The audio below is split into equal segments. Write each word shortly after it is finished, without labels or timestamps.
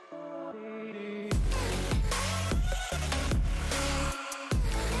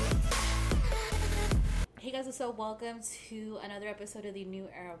what's up? Welcome to another episode of the New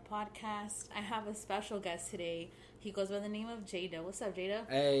Era podcast. I have a special guest today. He goes by the name of Jdub. What's up, Jdub?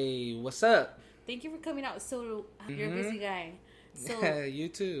 Hey, what's up? Thank you for coming out. So, you're a busy guy. So you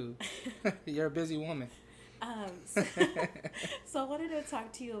too. You're a busy woman. So I wanted to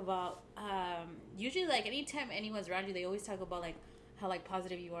talk to you about, usually, like, anytime anyone's around you, they always talk about, like, how, like,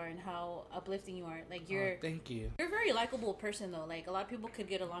 positive you are and how uplifting you are. Like, you're... Oh, thank you. You're a very likable person, though. Like, a lot of people could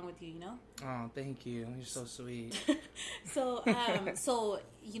get along with you, you know? Oh, thank you. You're so sweet. So,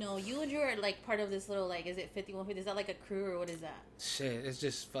 you know, you and you are, like, part of this little, like, is it 5150? Is that, like, a crew, or what is that? Shit, it's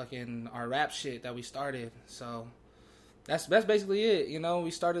just fucking our rap shit that we started. So, that's basically it. You know, we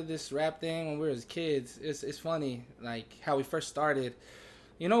started this rap thing when we were kids. It's funny, like, how we first started.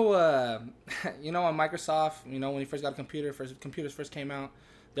 You know, on Microsoft, you know, when you first got a computer, computers first came out,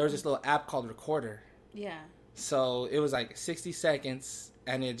 there was this little app called Recorder. Yeah. So it was like 60 seconds,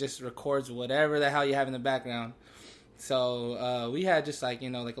 and it just records whatever the hell you have in the background. So we had just like, you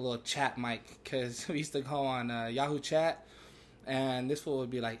know, like a little chat mic, because we used to go on Yahoo Chat, and this fool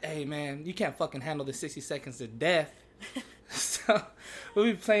would be like, hey, man, you can't fucking handle the 60 seconds to death. So we'd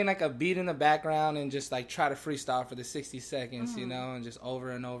be playing like a beat in the background and just like try to freestyle for the 60 seconds, you know, and just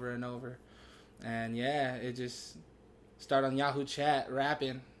over and over and over. And yeah, it just started on Yahoo Chat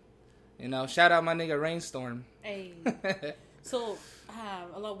rapping. You know, shout out my nigga Rainstorm. Hey. So,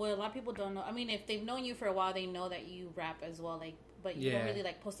 a lot of people don't know. I mean, if they've known you for a while, they know that you rap as well. Like, but you don't really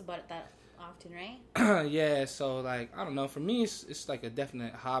like post about it that often, right? Yeah. So like, I don't know. For me, it's like a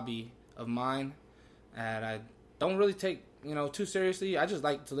definite hobby of mine, and I don't really take, you know, too seriously. I just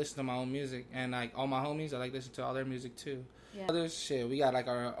like to listen to my own music, and like all my homies, I like to listen to all their music too. Yeah. Others, shit, we got like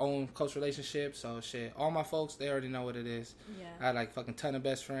our own close relationship, so shit, all my folks, they already know what it is. Yeah. I had like fucking ton of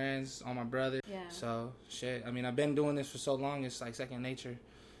best friends, all my brothers. Yeah. So shit, I mean, I've been doing this for so long, it's like second nature.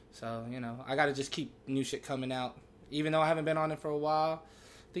 So, you know, I gotta just keep new shit coming out. Even though I haven't been on it for a while.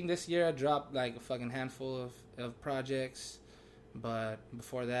 I think this year I dropped like a fucking handful of projects. But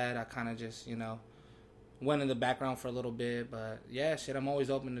before that, I kind of just, you know, went in the background for a little bit. But yeah, shit, I'm always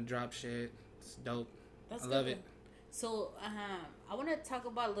open to drop shit. It's dope. I love it. So, I want to talk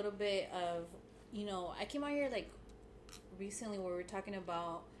about a little bit of, you know, I came out here, like, recently where we were talking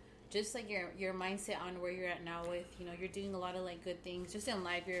about just, like, your mindset on where you're at now with, you know, you're doing a lot of, like, good things. Just in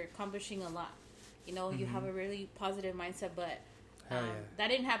life, you're accomplishing a lot. You know, you have a really positive mindset, but that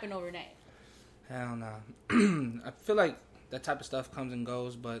didn't happen overnight. Hell no. I feel like that type of stuff comes and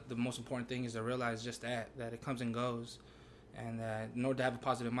goes, but the most important thing is to realize just that it comes and goes. And in order to have a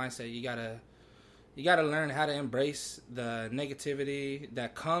positive mindset, you gotta learn how to embrace the negativity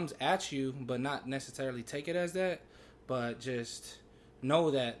that comes at you, but not necessarily take it as that, but just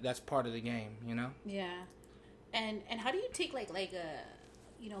know that that's part of the game, you know? Yeah. And how do you take like a,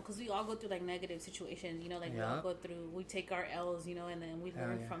 you know, because we all go through like negative situations, you know, like we all go through, we take our L's, you know, and then we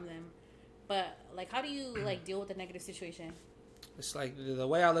learn from them. But like, how do you like deal with the negative situation? It's like the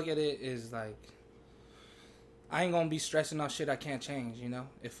way I look at it is like, I ain't gonna be stressing on shit I can't change, you know?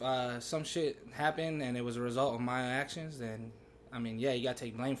 If some shit happened and it was a result of my actions, then, I mean, yeah, you gotta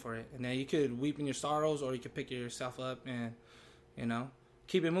take blame for it. And then you could weep in your sorrows, or you could pick yourself up and, you know,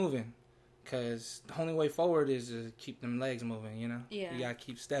 keep it moving. Because the only way forward is to keep them legs moving, you know? Yeah. You gotta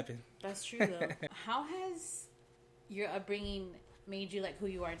keep stepping. That's true, though. How has your upbringing made you like who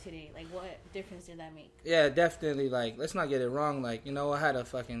you are today? Like, what difference did that make? Yeah, definitely. Like, let's not get it wrong. Like, you know, I had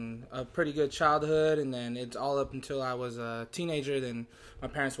a pretty good childhood, and then it's all up until I was a teenager. Then my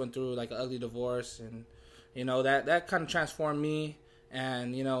parents went through like an ugly divorce, and you know that kind of transformed me.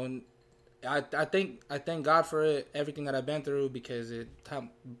 And you know, I thank God for it, everything that I've been through, because it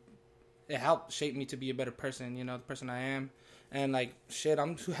helped shape me to be a better person. You know, the person I am. And, like, shit,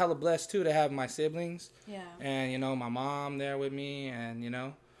 I'm hella blessed, too, to have my siblings. Yeah. And, you know, my mom there with me, and, you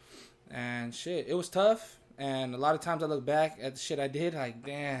know. And, shit, it was tough. And a lot of times I look back at the shit I did, like,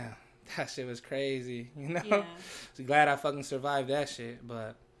 damn, that shit was crazy, you know? Yeah. So glad I fucking survived that shit.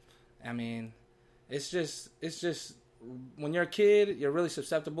 But, I mean, it's just, when you're a kid, you're really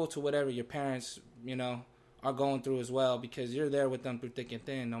susceptible to whatever your parents, you know, are going through as well. Because you're there with them through thick and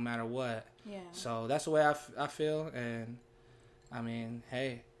thin, no matter what. Yeah. So that's the way I feel, and I mean,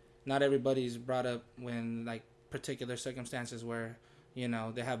 hey, not everybody's brought up when, like, particular circumstances where, you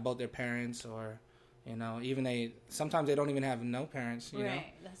know, they have both their parents, or, you know, sometimes they don't even have no parents, you know?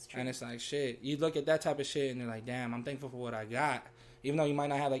 Right, that's true. And it's like, shit, you look at that type of shit and you're like, damn, I'm thankful for what I got. Even though you might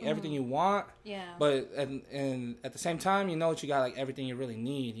not have, like, everything you want. Yeah. But at the same time, you know what you got, like, everything you really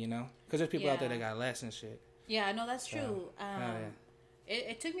need, you know? Because there's people out there that got less and shit. Yeah, no, that's true.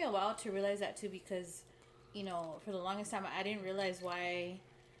 It took me a while to realize that, too, because, you know, for the longest time, I didn't realize why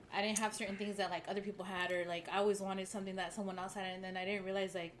I didn't have certain things that like other people had, or like I always wanted something that someone else had, and then I didn't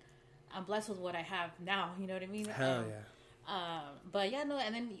realize like I'm blessed with what I have now. You know what I mean? Hell yeah. But yeah, no,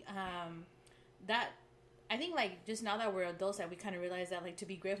 and then that I think like just now that we're adults, that we kind of realize that like to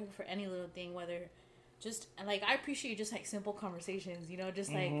be grateful for any little thing, whether just like I appreciate just like simple conversations, you know,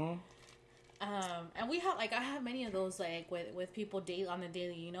 just like. And we have like I have many of those like with people on the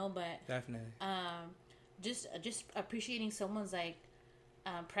daily, you know, but definitely just appreciating someone's like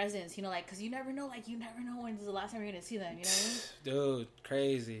presence, you know, like because you never know when's the last time you're gonna see them, you know what I mean? Dude,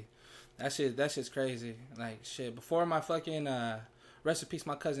 crazy. That shit's crazy. Like shit. Before my fucking rest in peace,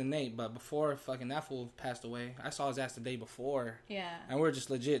 my cousin Nate. But before fucking that fool passed away, I saw his ass the day before. Yeah. And we were just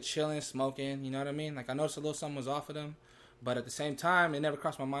legit chilling, smoking. You know what I mean? Like I noticed a little something was off of him. But at the same time, it never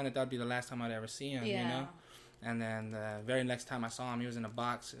crossed my mind that that'd be the last time I'd ever see him, you know? And then the very next time I saw him, he was in a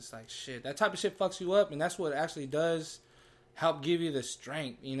box. It's like, shit. That type of shit fucks you up, and that's what actually does help give you the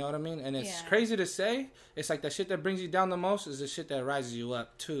strength, you know what I mean? And it's crazy to say. It's like that shit that brings you down the most is the shit that rises you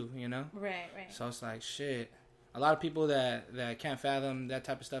up, too, you know? Right. So it's like, shit. A lot of people that can't fathom that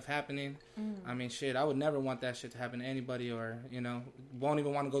type of stuff happening. I mean, shit, I would never want that shit to happen to anybody or, you know, won't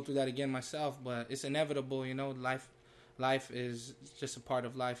even want to go through that again myself, but it's inevitable, you know? Life is just a part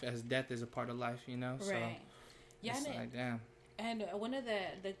of life, as death is a part of life, you know? Right. So yeah, it's like, damn. And one of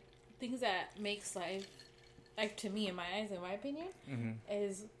the things that makes life, like to me, in my eyes, in my opinion,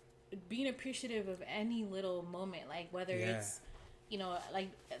 is being appreciative of any little moment, like whether it's, you know, like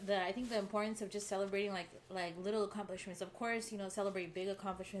I think the importance of just celebrating like little accomplishments. Of course, you know, celebrate big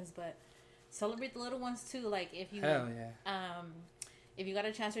accomplishments, but celebrate the little ones too. Like if you, if you got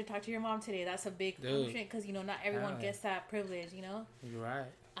a chance to talk to your mom today, that's a big accomplishment because, you know, not everyone gets that privilege, you know? You're right.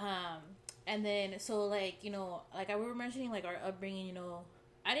 And then, so, like, you know, like we were mentioning, like, our upbringing, you know,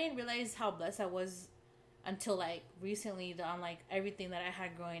 I didn't realize how blessed I was until, like, recently on, like, everything that I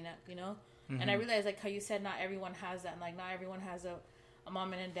had growing up, you know? And I realized, like, how you said not everyone has that. And, like, not everyone has a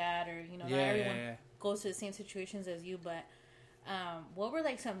mom and a dad or, you know, not everyone goes to the same situations as you, but... what were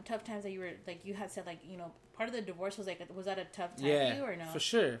like some tough times that you were like you had said like, you know, part of the divorce was like, was that a tough time for you or no? For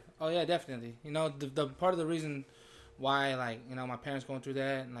sure. Oh yeah, definitely. You know, the part of the reason why, like, you know, my parents going through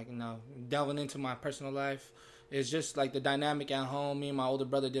that and, like, you know, delving into my personal life is just like the dynamic at home. Me and my older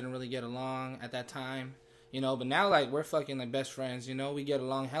brother didn't really get along at that time, you know, but now like we're fucking like best friends, you know, we get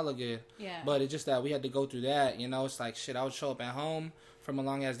along hella good. But it's just that we had to go through that, you know. It's like shit, I would show up at home from a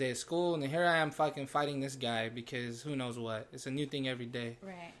long ass day at school, and then here I am fucking fighting this guy because who knows what. It's a new thing every day.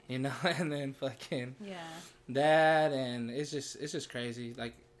 Right. You know, and then fucking that, and it's just crazy.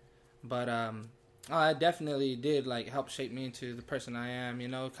 Like, but I definitely did like help shape me into the person I am, you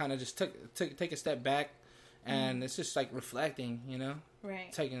know. Kind of just take a step back, and it's just like reflecting, you know.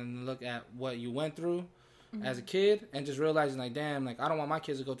 Right. Taking a look at what you went through as a kid, and just realizing like, damn, like I don't want my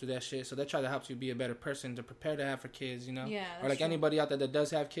kids to go through that shit. So that try to help you be a better person to prepare to have for kids, you know. Yeah. Or like anybody out there that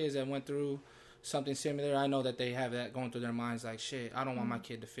does have kids that went through something similar, I know that they have that going through their minds. Like, shit, I don't want my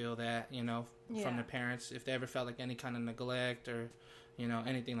kid to feel that, you know, from their parents if they ever felt like any kind of neglect or, you know,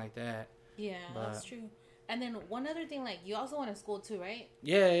 anything like that. Yeah, that's true. And then one other thing, like you also went to school too, right?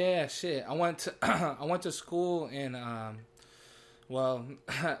 Yeah, shit. I went to school in well,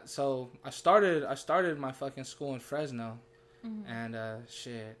 so I started my fucking school in Fresno, and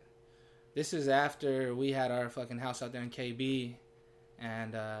shit. This is after we had our fucking house out there in KB,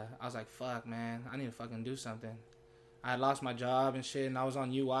 and I was like, fuck, man, I need to fucking do something. I had lost my job and shit, and I was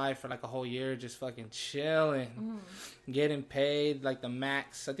on UI for like a whole year, just fucking chilling, getting paid like the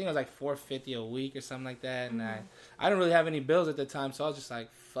max. I think it was like $450 a week or something like that, and I didn't really have any bills at the time, so I was just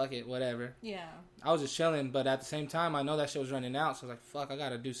like, fuck it, whatever. Yeah. I was just chilling, but at the same time, I know that shit was running out, so I was like, fuck, I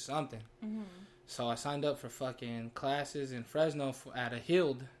gotta do something. So I signed up for fucking classes in Fresno at a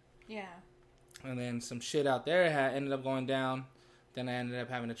Hild. Yeah. And then some shit out there ended up going down. Then I ended up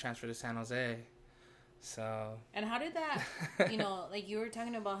having to transfer to San Jose. So. And how did that, you know, like you were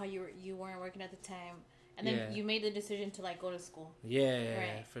talking about how you weren't working at the time, and then you made the decision to like go to school. Yeah,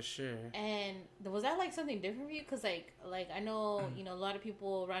 right? For sure. And was that like something different for you? Because like I know, you know, a lot of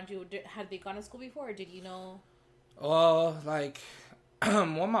people around you, had they gone to school before, or did you know? Well, like, well,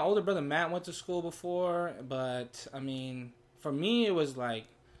 my older brother Matt went to school before, but I mean, for me, it was like,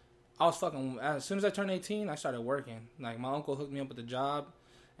 I was fucking, as soon as I turned 18, I started working. Like, my uncle hooked me up with a job,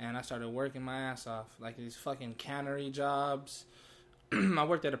 and I started working my ass off. Like, these fucking cannery jobs. I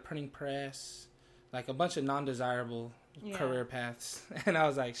worked at a printing press. Like, a bunch of non-desirable career paths. And I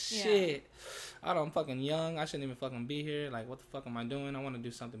was like, shit, I'm fucking young. I shouldn't even fucking be here. Like, what the fuck am I doing? I want to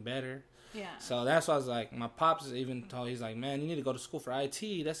do something better. Yeah. So that's why I was like, my pops even told, he's like, man, you need to go to school for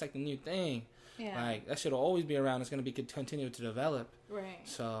IT. That's like the new thing. Yeah. Like, that shit will always be around. It's going to be continue to develop. Right.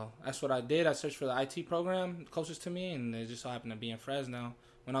 So that's what I did. I searched for the IT program closest to me, and it just so happened to be in Fresno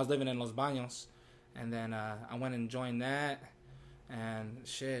when I was living in Los Baños. And then I went and joined that, and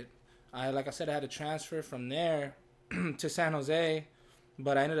shit. Like I said, I had to transfer from there to San Jose,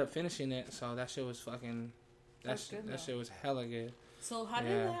 but I ended up finishing it. So that shit was fucking. That shit was hella good. So how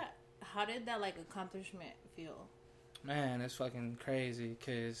did that like accomplishment feel? Man, it's fucking crazy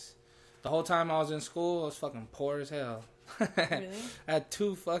because the whole time I was in school, I was fucking poor as hell. Really? I had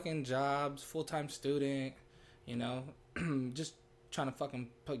 2 fucking jobs, full-time student, you know, just trying to fucking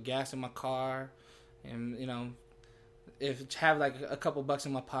put gas in my car and, you know, have like a couple bucks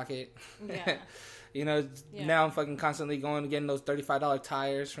in my pocket. Yeah. You know, now I'm fucking constantly going and getting those $35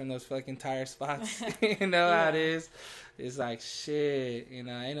 tires from those fucking tire spots. You know how it is. It's like, shit, you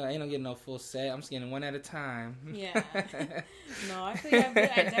know, I ain't getting no full set. I'm just getting one at a time. Yeah. No, I feel I've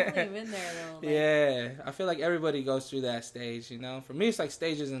definitely been there, though. Like, yeah. I feel like everybody goes through that stage, you know. For me, it's like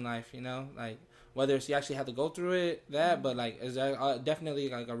stages in life, you know. Like, whether it's you actually have to go through it, but, like, it's definitely,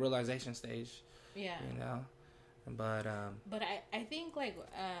 like, a realization stage. Yeah. You know. But I think,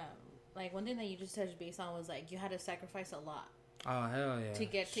 like one thing that you just touched base on was, like, you had to sacrifice a lot. Oh, hell yeah. To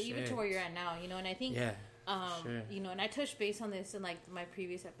get to even to where you're at now, you know. And I think... Yeah. Sure. You know, and I touched base on this in like my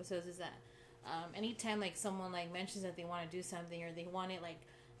previous episodes, is that anytime like someone like mentions that they want to do something or they want it like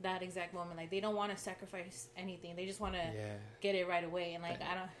that exact moment, like they don't want to sacrifice anything, they just want to get it right away, and like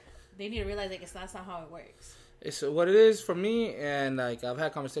they need to realize like that's not how it works. It's what it is for me, and like I've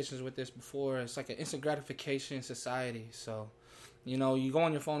had conversations with this before. It's like an instant gratification society. So, you know, you go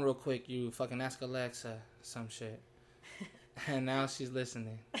on your phone real quick, you fucking ask Alexa some shit, and now she's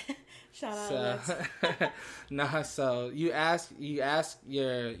listening. Shout out. So you ask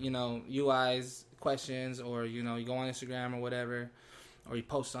your, you know, UIs questions, or, you know, you go on Instagram or whatever, or you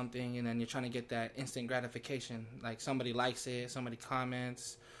post something, and then you're trying to get that instant gratification. Like somebody likes it, somebody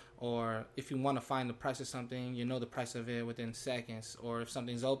comments, or if you want to find the price of something, you know the price of it within seconds. Or if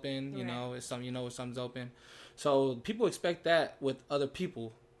something's open, you know, if something's open. So people expect that with other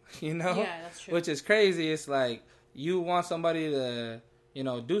people, you know? Yeah, that's true. Which is crazy. It's like you want somebody to, you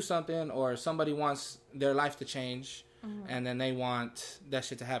know, do something, or somebody wants their life to change, and then they want that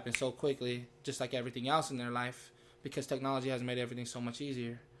shit to happen so quickly, just like everything else in their life, because technology has made everything so much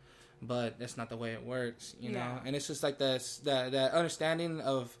easier. But that's not the way it works, you know. And it's just like that understanding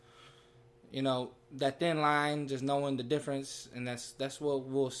of, you know, that thin line, just knowing the difference, and that's what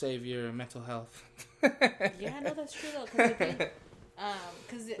will save your mental health. Yeah, no, that's true though,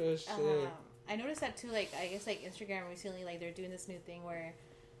 because I noticed that too, like, I guess, like, Instagram recently, like, they're doing this new thing where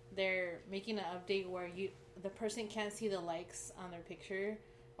they're making an update where the person can't see the likes on their picture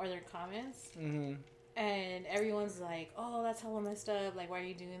or their comments. Mm-hmm. And everyone's like, oh, that's hella messed up. Like, why are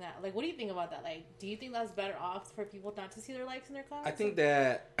you doing that? Like, what do you think about that? Like, do you think that's better off for people not to see their likes and their comments?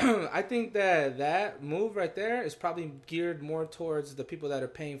 I think that move right there is probably geared more towards the people that are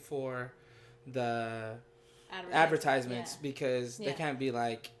paying for the advertisements, because they can't be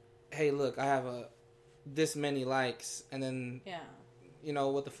like, hey, look, I have this many likes, and then, you know,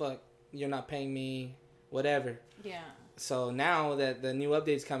 what the fuck, you're not paying me, whatever. Yeah. So now that the new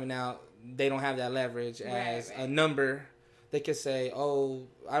update's coming out, they don't have that leverage as a number. They could say, oh,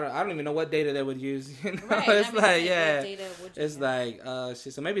 I don't even know what data they would use. You know? Right. It's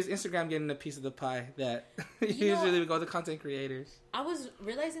shit. So maybe it's Instagram getting a piece of the pie that usually would go to content creators. I was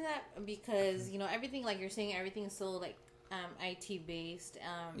realizing that because, you know, everything, like you're saying, everything is so, like, IT based.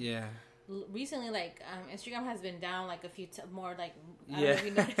 Recently, like, Instagram has been down like a few more, like, I don't know if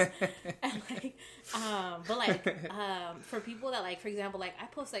you noticed. And, like, but like, for people that, like, for example, like, I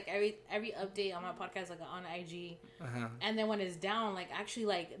post like every update on my podcast, like, on IG, and then when it's down, like, actually,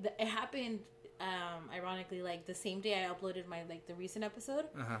 like, it happened ironically, like, the same day I uploaded my, like, the recent episode.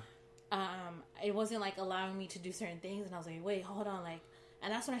 It wasn't, like, allowing me to do certain things, and I was like, wait, hold on, like,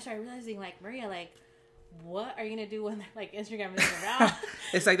 and that's when I started realizing, like, Maria, like, what are you gonna do when, like, Instagram isn't around?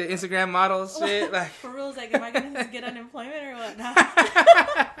 It's like the Instagram models shit. Like, for real, like, am I gonna get unemployment or what? No,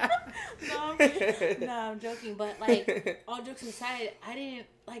 I'm joking. But, like, all jokes aside, I didn't,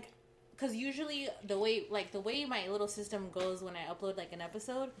 like, because usually the way my little system goes when I upload, like, an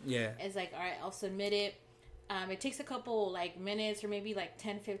episode, is like, all right, I'll submit it. It takes a couple, like, minutes or maybe, like,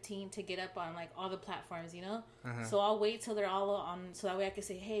 10, 15 to get up on, like, all the platforms, you know? So I'll wait till they're all on, so that way I can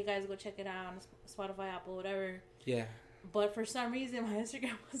say, hey, guys, go check it out on Spotify, Apple, whatever. Yeah. But for some reason, my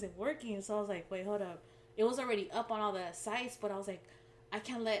Instagram wasn't working, so I was like, wait, hold up. It was already up on all the sites, but I was like, I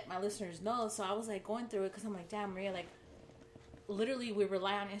can't let my listeners know. So I was, like, going through it because I'm like, damn, Maria, like, literally we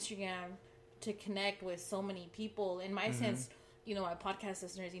rely on Instagram to connect with so many people. In my sense, my podcast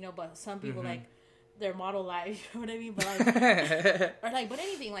listeners, but some people like their model life, you know what I mean? But like, or like, but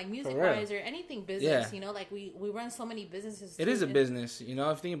anything like music wise or anything business, like we run so many businesses. It is a business, if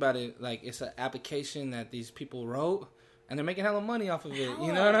you think about it, like it's an application that these people wrote and they're making hella money off of it.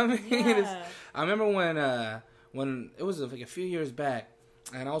 You know what I mean? Yeah. I remember when it was like a few years back.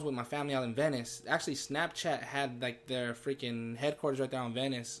 And I was with my family out in Venice. Actually, Snapchat had like their freaking headquarters right there on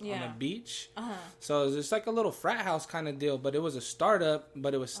Venice on the beach. So it was just like a little frat house kind of deal. But it was a startup,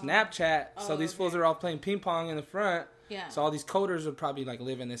 but it was Snapchat. So these fools are all playing ping pong in the front. Yeah. So all these coders would probably like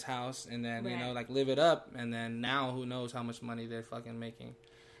live in this house and then, like live it up. And then now who knows how much money they're fucking making.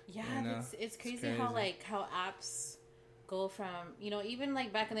 Yeah, it's crazy how apps go from, even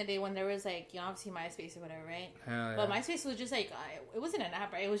like back in the day when there was like, obviously MySpace or whatever, right? Hell but MySpace was just like, it wasn't an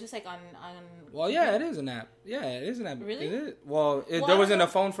app, right? It was just like on well, yeah, it is an app. Yeah, it is an app. Really? It is. Well, there wasn't a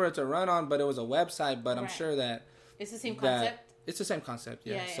phone for it to run on, but it was a website. But I'm sure that it's the same concept. It's the same concept.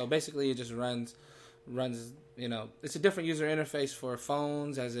 Yeah. So basically, it just runs. It's a different user interface for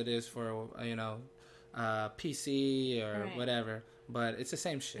phones as it is for PC or whatever. But it's the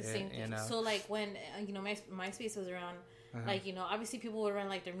same shit. The same thing. So like when MySpace was around. Like, obviously people would run,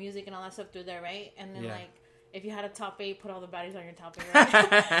 like, their music and all that stuff through there, right? And then, like, if you had a top 8, put all the baddies on your top 8,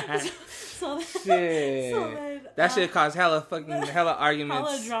 right? That shit caused hella arguments.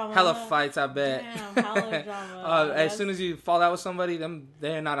 Hella drama. Hella fights, I bet. Damn, hella drama. As soon as you fall out with somebody,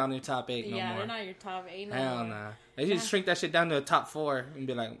 they're not on your top 8 no more. Yeah, they're not your top 8 no Hell more. nah. They just shrink that shit down to a top 4 and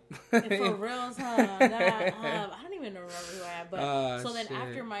be like... For reals, huh? I don't even remember who I am. But so then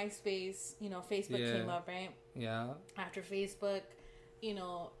after MySpace, Facebook came up, right? Yeah. After Facebook,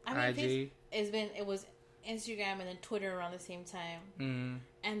 IG. It was Instagram and then Twitter around the same time. Mm.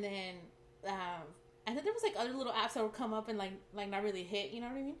 And then there was like other little apps that would come up and like not really hit, you know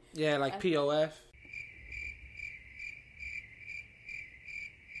what I mean? Yeah, like POF.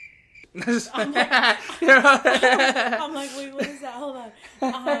 I'm like, wait, what is that? Hold on.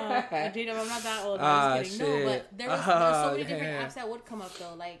 Jdub, I'm not that old. I'm just kidding. Shit. No, but there was so many different apps that would come up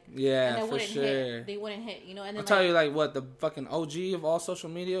though. Like, and they wouldn't hit. They wouldn't hit, And then, I'll tell you, like, what the fucking OG of all social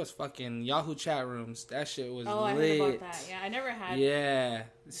media was fucking Yahoo chat rooms. That shit was lit. I heard about that. Yeah, I never had. Yeah.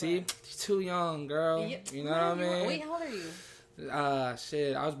 See? You're too young, girl. Yeah, you know what I mean? Wait, how old are you?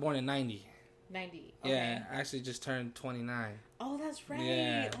 Shit. I was born in 90. 90. Okay. Yeah, I actually just turned 29. Oh, that's right.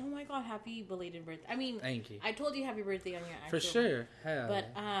 Yeah. Oh my god, happy belated birthday. I mean, thank you. I told you happy birthday on your actual. For sure. Hell.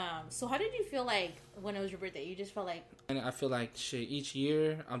 But so how did you feel like when it was your birthday? You just felt like. And I feel like shit. Each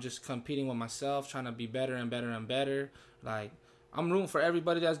year, I'm just competing with myself, trying to be better and better and better. Like I'm rooting for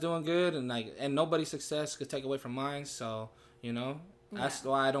everybody that's doing good, and nobody's success could take away from mine. So that's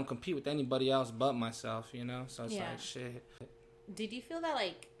why I don't compete with anybody else but myself. So it's like shit. Did you feel that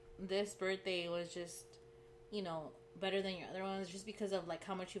like this birthday was just, better than your other ones just because of like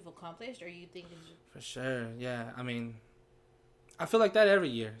how much you've accomplished, or you think it's just... For sure, yeah. I mean, I feel like that every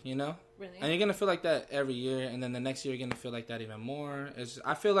year, Really? And you're gonna feel like that every year, and then the next year you're gonna feel like that even more.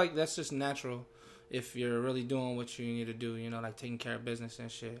 I feel like that's just natural if you're really doing what you need to do, like taking care of business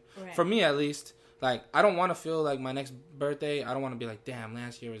and shit. Right. For me, at least, like I don't want to feel like my next birthday. I don't want to be like, damn,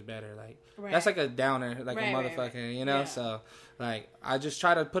 last year was better. Like that's like a downer, like a motherfucker, Yeah. So like I just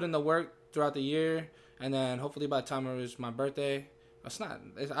try to put in the work throughout the year. And then hopefully by the time it was my birthday, I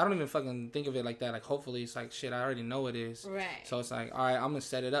don't even fucking think of it like that. Like hopefully it's like shit, I already know it is. Right. So it's like, all right, I'm going to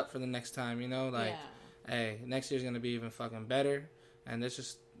set it up for the next time, hey, next year's going to be even fucking better. And that's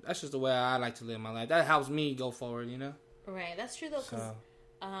just the way I like to live my life. That helps me go forward, Right. That's true though. Cause,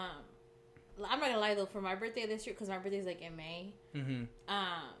 I'm not going to lie though, for my birthday this year, cause my birthday's like in May. Mm-hmm.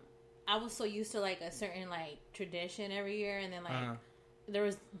 I was so used to like a certain like tradition every year. And then like, there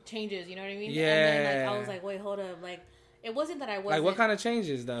was changes, you know what I mean? Yeah. And then, like, I was like, wait, hold up. Like, it wasn't that I wasn't... Like, what kind of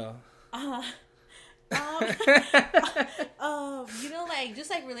changes, though? Like, just,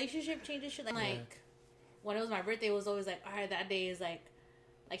 like, relationship changes. Shit. Like, when it was my birthday, it was always, like, all right, that day is, like,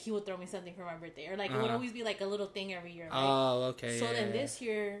 he would throw me something for my birthday. Or, like, it would always be, like, a little thing every year. Like, oh, okay. So then this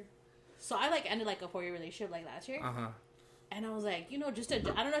year... So I, like, ended, like, a 4-year relationship, like, last year. Uh-huh. And I was like, I don't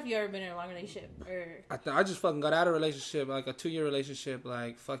know if you ever been in a long relationship or... I just fucking got out of a relationship, like a 2-year relationship,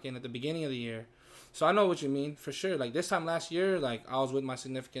 like fucking at the beginning of the year. So I know what you mean, for sure. Like this time last year, like I was with my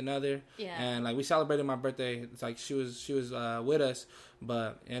significant other. Yeah. And like we celebrated my birthday. It's like she was with us.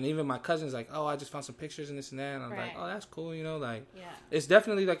 And even my cousin's like, oh, I just found some pictures and this and that. And I'm like, oh, that's cool, like... Yeah. It's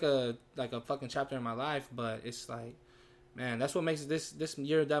definitely like a fucking chapter in my life, but it's like, man, that's what makes this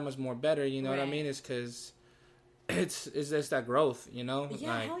year that much more better, you know what I mean? It's because... It's that growth, Yeah, like,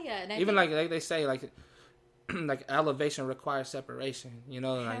 hell yeah. And even like they say, like like elevation requires separation. You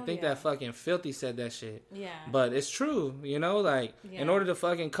know, and I think that fucking Filthy said that shit. Yeah. But it's true. You know, like in order to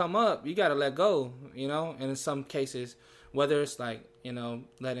fucking come up, you gotta let go. You know, and in some cases, whether it's like, you know,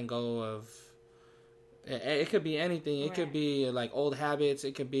 letting go of. It could be anything. It could be like old habits.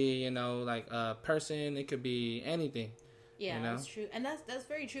 It could be, you know, like a person. It could be anything. Yeah, you know? That's true, and that's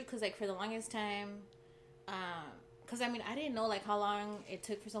very true. Because like for the longest time, because I mean I didn't know like how long it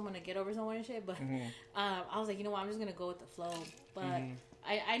took for someone to get over someone and shit. But I was like, you know what, I'm just gonna go with the flow. But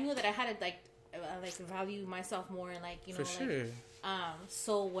I knew that I had to like value myself more and like, you know, for sure.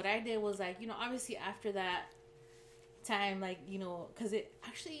 So what I did was like, you know, obviously after that time, like, you know, because it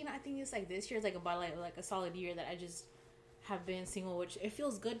actually, you know, I think it's like this year is like about like a solid year that I just have been single, which it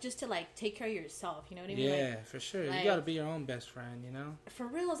feels good just to like take care of yourself, you know what I mean? Yeah, like, for sure. Like, you gotta be your own best friend, you know? For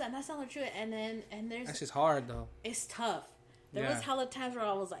real, and that's not true. And there's that's just hard though. It's tough. There was hella times where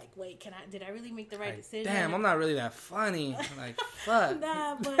I was like, wait, did I really make the right decision? Damn, I'm not really that funny. Like, fuck.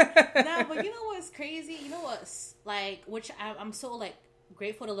 but you know what's crazy? You know what's like, which I'm so like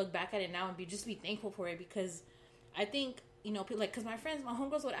grateful to look back at it now and be thankful for it, because I think, you know, like, because my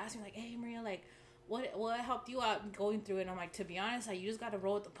homegirls would ask me like, hey Maria, like, what helped you out going through it? And I'm like, to be honest, like, you just got to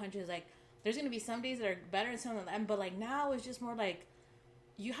roll with the punches. Like, there's gonna be some days that are better and some of them, but like now it's just more like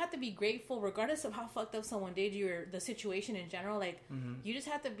you have to be grateful regardless of how fucked up someone did you or the situation in general. Like, you just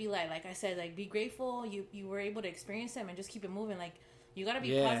have to be like I said, like, be grateful you were able to experience them and just keep it moving. Like, you gotta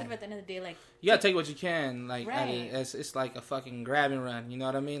be positive at the end of the day. Like, you gotta take what you can. Like, I mean, it's like a fucking grab and run. You know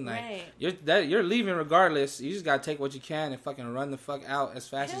what I mean? Like, you're leaving regardless. You just gotta take what you can and fucking run the fuck out as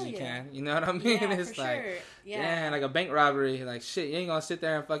fast as you can. You know what I mean? Yeah, it's for like, sure. damn, like a bank robbery. Like, shit, you ain't gonna sit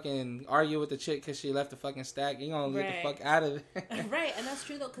there and fucking argue with the chick because she left the fucking stack. You gonna get the fuck out of it. Right, and that's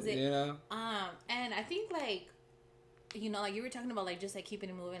true though, because you know. And I think like, you know, like you were talking about, like, just like keeping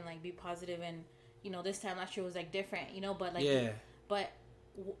it moving, like be positive, and you know, this time last year was like different, you know, but like but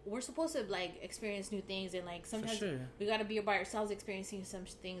we're supposed to like experience new things, and like sometimes we got to be by ourselves experiencing some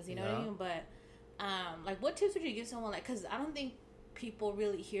things, you know what I mean? But like, what tips would you give someone, like, because I don't think people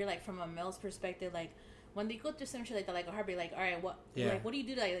really hear like from a male's perspective, like when they go through some shit like that, like a heartbreak, like, all right, what do you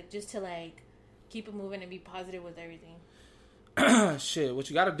do to, like just to like keep it moving and be positive with everything? Shit, what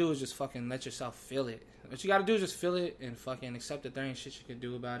you gotta do is just fucking let yourself feel it. What you gotta do is just feel it and fucking accept that there ain't shit you can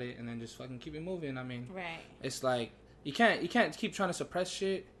do about it, and then just fucking keep it moving. I mean, it's like you can't keep trying to suppress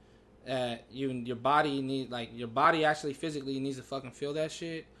shit. Your body actually physically needs to fucking feel that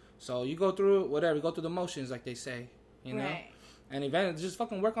shit. So you go through whatever, go through the motions, like they say, you know. And eventually, just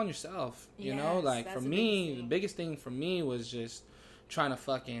fucking work on yourself. You know, like for me, the biggest thing for me was just trying to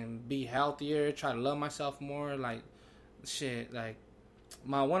fucking be healthier, try to love myself more, like. Shit, like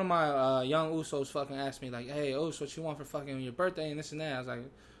one of my young Usos fucking asked me like, "Hey, Us, what you want for fucking your birthday and this and that?" I was like,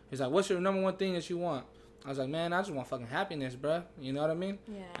 "He's like, what's your number one thing that you want?" I was like, "Man, I just want fucking happiness, bruh." You know what I mean?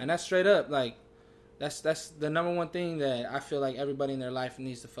 Yeah. And that's straight up like, that's the number one thing that I feel like everybody in their life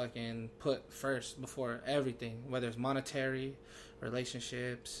needs to fucking put first before everything, whether it's monetary,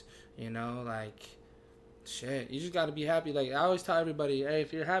 relationships, you know, like. Shit, you just gotta be happy. Like I always tell everybody, hey,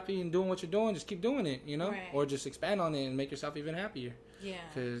 if you're happy and doing what you're doing, just keep doing it, you know, or just expand on it and make yourself even happier. Yeah.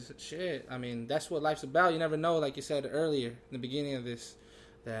 Because shit, I mean, that's what life's about. You never know, like you said earlier in the beginning of this,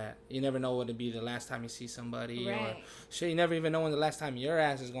 that you never know what it'll be the last time you see somebody, or shit, you never even know when the last time your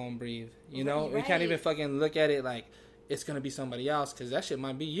ass is gonna breathe. You know, we can't even fucking look at it like it's gonna be somebody else, because that shit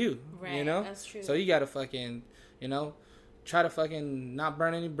might be you. You know, that's true. So you gotta fucking, you know. Try to fucking not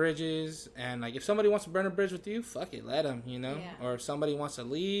burn any bridges, and like if somebody wants to burn a bridge with you, fuck it, let them, you know. Or if somebody wants to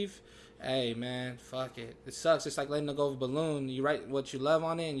leave, hey man, fuck it. It sucks. It's like letting go of a balloon. You write what you love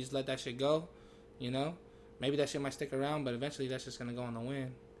on it and you just let that shit go, you know. Maybe that shit might stick around, but eventually that's just gonna go in the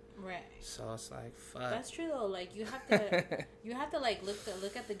wind. Right. So it's like fuck. That's true though. Like you have to like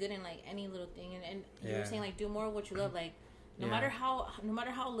look at the good in like any little thing, and you were saying like do more of what you love, like no matter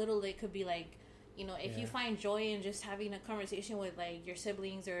how little it could be, like. You know, if you find joy in just having a conversation with, like, your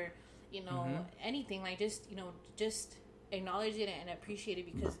siblings or, you know, anything, like, just, you know, just acknowledge it and appreciate it,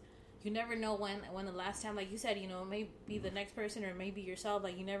 because you never know when the last time, like you said, you know, it may be the next person or maybe yourself.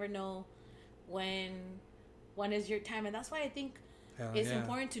 Like, you never know when is your time. And that's why I think it's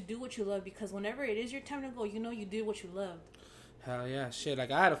important to do what you love, because whenever it is your time to go, you know you did what you loved. Hell yeah. Shit, like,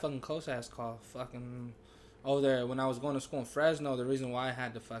 I had a fucking close-ass call fucking over there when I was going to school in Fresno. The reason why I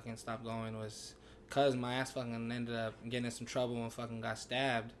had to fucking stop going was... because my ass fucking ended up getting in some trouble and fucking got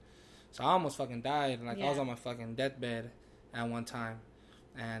stabbed. So I almost fucking died. Like, I was on my fucking deathbed at one time.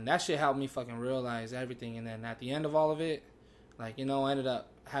 And that shit helped me fucking realize everything. And then at the end of all of it, like, you know, I ended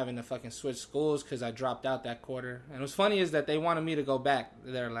up having to fucking switch schools because I dropped out that quarter. And what's funny is that they wanted me to go back.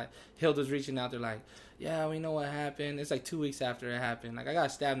 They're like, Hilda's reaching out. They're like, yeah, we know what happened. It's like 2 weeks after it happened. Like, I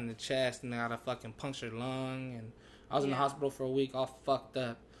got stabbed in the chest and I got a fucking punctured lung. And I was in the hospital for a week all fucked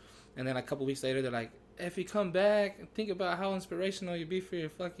up. And then a couple weeks later, they're like, if you come back, think about how inspirational you'd be for your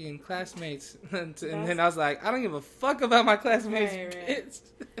fucking classmates. And then I was like, I don't give a fuck about my classmates, bitch.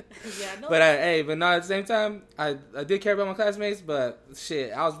 No. But but not at the same time, I did care about my classmates, but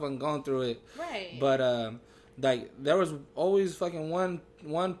shit, I was fucking going through it. Right. But like there was always fucking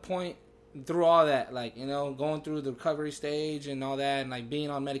one point through all that, like, you know, going through the recovery stage and all that, and like being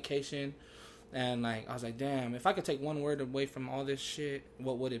on medication. And, like, I was like, damn, if I could take one word away from all this shit,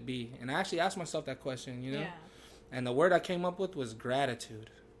 what would it be? And I actually asked myself that question, you know? Yeah. And the word I came up with was gratitude.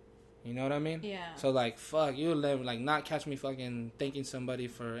 You know what I mean? Yeah. So, like, fuck, you'll never, like, not catch me fucking thanking somebody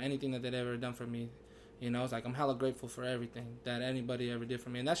for anything that they'd ever done for me. You know, it's like, I'm hella grateful for everything that anybody ever did for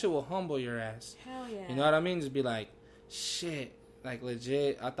me. And that shit will humble your ass. Hell yeah. You know what I mean? Just be like, shit. Like,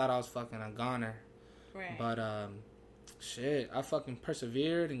 legit, I thought I was fucking a goner. Right. But, shit, I fucking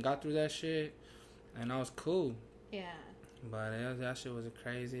persevered and got through that shit. And I was cool. Yeah. But that shit was a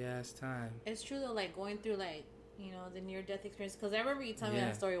crazy ass time. It's true though, like going through like, you know, the near death experience. Because I remember you telling me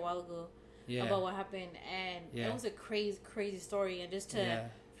that story a while ago about what happened, and it was a crazy story. And just to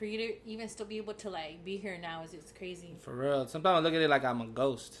for you to even still be able to like be here now it's crazy. For real. Sometimes I look at it like I'm a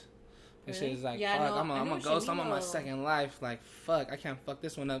ghost. This really? shit is like, fuck, no, I'm a ghost. I'm on my second life. Like, fuck, I can't fuck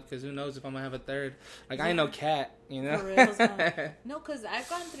this one up because who knows if I'm gonna have a third. Like, I ain't no cat, you know. For real, no, because I've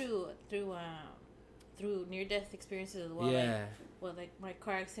gone through near-death experiences as well. Yeah. Like my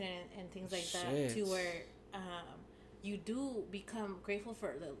car accident and things like that, too, where you do become grateful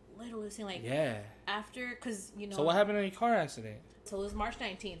for the littlest thing. Like, after, because, you know. So what happened in your car accident? So it was March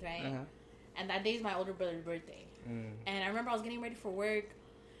 19th, right? Uh-huh. And that day is my older brother's birthday. And I remember I was getting ready for work,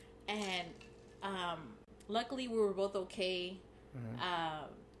 and luckily we were both okay. And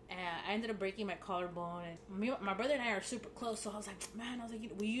I ended up breaking my collarbone. And my brother and I are super close, so I was like, man,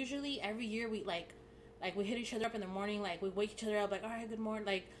 we usually, every year, we we hit each other up in the morning, like, we wake each other up, like, all right, good morning,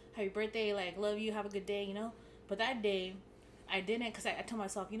 like, happy birthday, like, love you, have a good day, you know? But that day, I didn't, because I told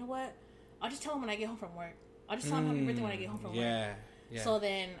myself, you know what? I'll just tell him when I get home from work. I'll just tell him happy birthday when I get home from work. Yeah. So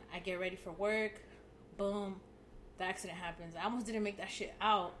then, I get ready for work, boom, the accident happens. I almost didn't make that shit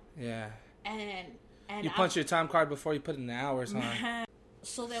out. Yeah. And you punched your time card before you put in the hours, huh?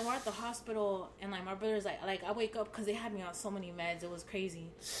 So then we're at the hospital, and, like, my brother's like, I wake up, because they had me on so many meds, it was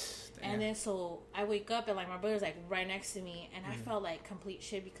crazy. Damn. And then, so, I wake up, and, like, my brother's, like, right next to me, and I felt, like, complete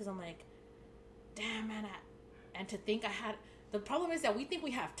shit, because I'm like, damn, man, and to think the problem is that we think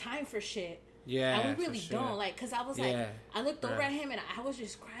we have time for shit. Yeah, and we really don't, like, because I was, like, I looked over at him, and I was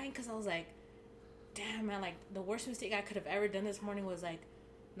just crying, because I was like, damn, man, like, the worst mistake I could have ever done this morning was, like,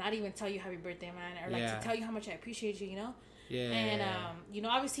 not even tell you happy birthday, man, or, like, to tell you how much I appreciate you, you know? Yeah. And, you know,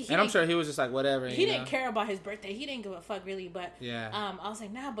 obviously and I'm sure he was just like, whatever. He didn't care about his birthday. He didn't give a fuck, really. But, I was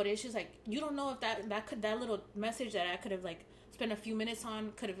like, nah, but it's just like, you don't know if that little message that I could have, like, spent a few minutes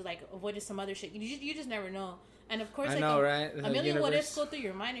on could have, like, avoided some other shit. You just never know. And, of course, I like, know, right? A million what ifs go through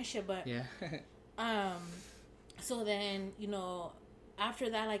your mind and shit. But, so then, you know, after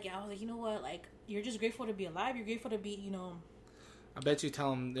that, like, I was like, you know what? Like, you're just grateful to be alive. You're grateful to be, you know. I bet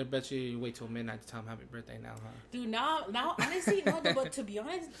you wait till midnight to tell him happy birthday now, huh? Dude, now, honestly, no, but to be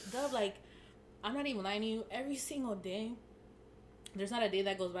honest, Dub, like, I'm not even lying to you. Every single day, there's not a day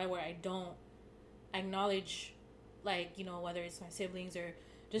that goes by where I don't acknowledge, like, you know, whether it's my siblings or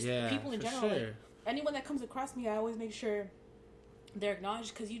just people in general. Sure. Like, anyone that comes across me, I always make sure they're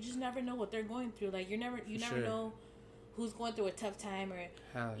acknowledged, because you just never know what they're going through. Like, you never know who's going through a tough time,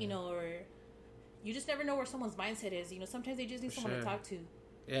 or, you know, or... You just never know where someone's mindset is. You know, sometimes they just need someone to talk to.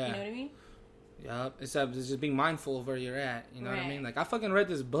 Yeah. You know what I mean? Yup. It's just being mindful of where you're at. You know what I mean? Like, I fucking read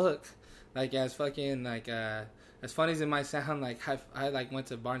this book. Like, as fucking, like, as funny as it might sound, like, I like, went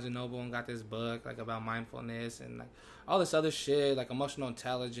to Barnes & Noble and got this book, like, about mindfulness and, like, all this other shit, like, emotional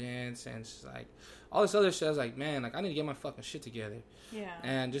intelligence and, just, like, all this other shit. I was like, man, like, I need to get my fucking shit together. Yeah.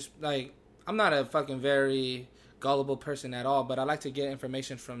 And just, like, I'm not a fucking very... gullible person at all, but I like to get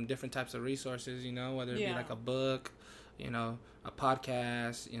information from different types of resources, you know, whether it be like a book, you know, a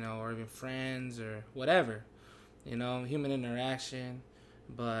podcast, you know, or even friends or whatever, you know, human interaction.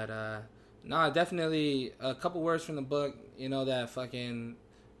 But no, definitely a couple words from the book, you know, that fucking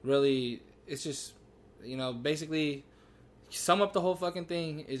really, it's just, you know, basically sum up the whole fucking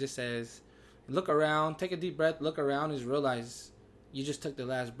thing. It just says, look around, take a deep breath, look around, and just realize you just took the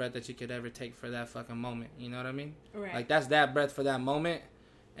last breath that you could ever take for that fucking moment. You know what I mean? Right. Like, that's that breath for that moment.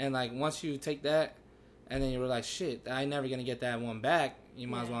 And, like, once you take that, and then you realize, shit, I ain't never going to get that one back. you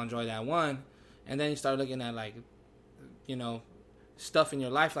might as well enjoy that one. And then you start looking at, like, you know, stuff in your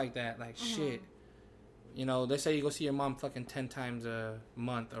life like that. Like, shit. You know, they say you go see your mom fucking 10 times a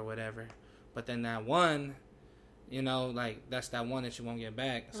month or whatever. But then that one, you know, like, that's that one that you won't get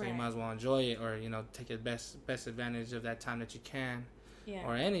back. So you might as well enjoy it, or, you know, take the best advantage of that time that you can. Yeah.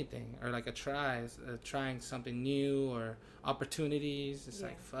 Or anything. Or, like, trying something new, or opportunities. It's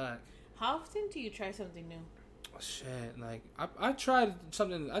like, fuck. How often do you try something new? Oh, shit. Like, I try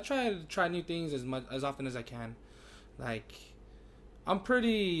to try new things as often as I can. Like, I'm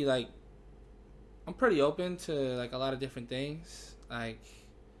pretty open to, like, a lot of different things. Like,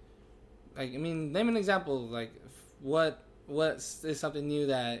 I mean, name an example. Like, what is something new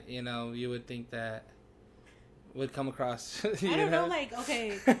that, you know, you would think that would come across? I don't know. Like,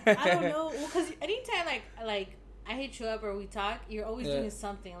 okay, I don't know. Well, because anytime, like I hit you up or we talk, you're always doing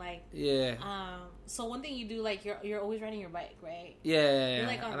something. Like, so one thing you do, like, you're always riding your bike, right? Yeah. You're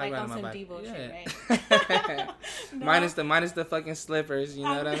like on some Jdub shit, right? No. minus the fucking slippers. You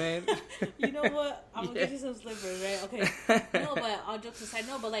know what I mean? You know what? I'm gonna get you some slippers, right? Okay. No, but all jokes aside,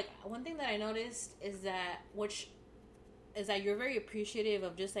 no. But, like, one thing that I noticed is that you're very appreciative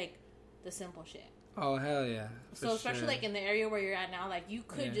of just, like, the simple shit. Oh, hell yeah. So especially like in the area where you're at now, like, you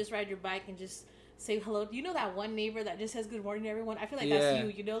could just ride your bike and just say hello. You know that one neighbor that just says good morning to everyone? I feel like that's you,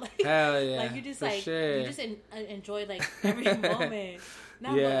 you know? Like, hell yeah. Like, you just you just enjoy, like, every moment.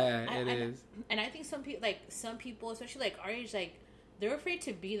 No, it is. And I think some people, especially, like, our age, like, they're afraid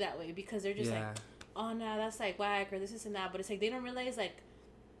to be that way because they're just like, oh, no, that's, like, whack, or this and that. But it's like they don't realize, like,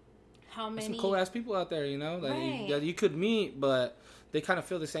 how many... There's some cool-ass people out there, you know? Like, you could meet, but... They kind of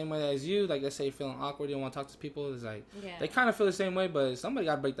feel the same way as you. Like, let's say you're feeling awkward, you don't want to talk to people. It's like, they kind of feel the same way, but somebody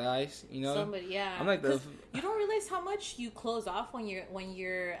got to break the ice, you know? Somebody, I'm like, you don't realize how much you close off when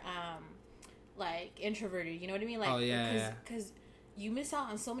you're like, introverted. You know what I mean? Like, because you miss out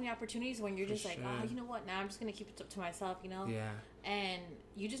on so many opportunities when you're just like, oh, you know what? Now I'm just going to keep it to myself, you know? Yeah. And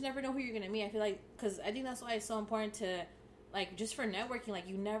you just never know who you're going to meet. I feel like, because I think that's why it's so important to, like, just for networking, like,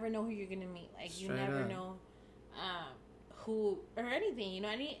 you never know who you're going to meet. Like, you never know who or anything, you know,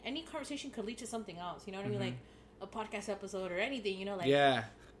 any conversation could lead to something else, you know what I mean, like a podcast episode or anything, you know, like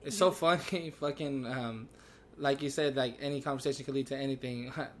it's so funny. Fucking like you said, like, any conversation could lead to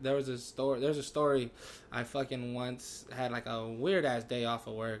anything. There's a story. I fucking once had, like, a weird ass day off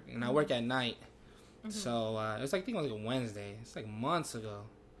of work, and I work at night, so it was like, I think it was like a Wednesday. It's like months ago,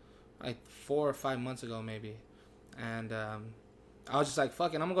 like 4 or 5 months ago maybe, and I was just like,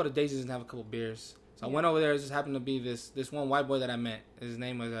 fuck it, I'm gonna go to Daisy's and have a couple beers. So I went over there. It just happened to be this one white boy that I met. His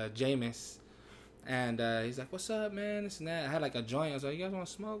name was Jameis. And he's like, what's up, man? This and that. I had, like, a joint. I was like, you guys want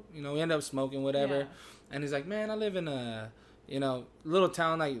to smoke? You know, we ended up smoking, whatever. Yeah. And he's like, man, I live in a, you know, little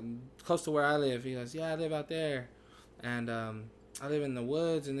town, like, close to where I live. He goes, yeah, I live out there. And I live in the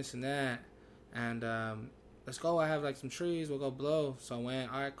woods and this and that. And let's go. I have, like, some trees. We'll go blow. So I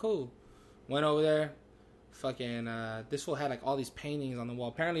went, all right, cool. Went over there. Fucking this fool had, like, all these paintings on the wall.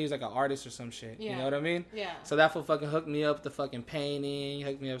 Apparently he was like an artist or some shit. You know what I mean? Yeah. So that fool fucking hooked me up with the fucking painting,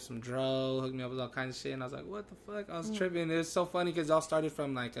 hooked me up with some dro, hooked me up with all kinds of shit, and I was like, what the fuck? I was tripping. It was so funny because it all started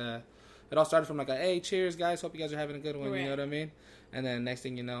from like a hey, cheers guys, hope you guys are having a good one. You know what I mean? And then next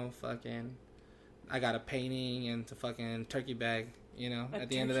thing you know, fucking I got a painting and a fucking turkey bag, you know, at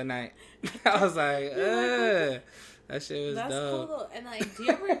the end of the night. I was like, that shit was dope. That's cool though. And, like, do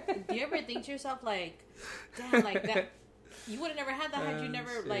you ever think to yourself, like, damn, like, that you would have never had that had you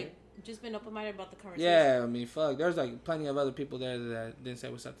never like just been open-minded about the conversation? Yeah, I mean, fuck. There's, like, plenty of other people there that didn't say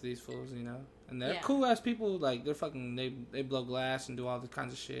what's up to these fools, you know. And they're cool ass people. Like, they're fucking they blow glass and do all this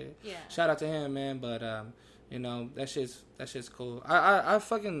kinds of shit. Yeah. Shout out to him, man. But you know, that shit's cool. I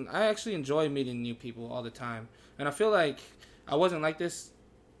actually enjoy meeting new people all the time, and I feel like I wasn't like this,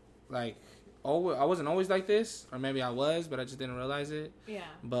 like. Oh, I wasn't always like this, or maybe I was, but I just didn't realize it. Yeah.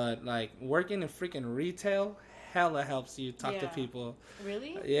 But, like, working in freaking retail hella helps you talk to people.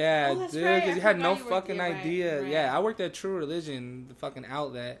 Really? Yeah, dude, because you had no fucking idea. Right. Yeah, I worked at True Religion, the fucking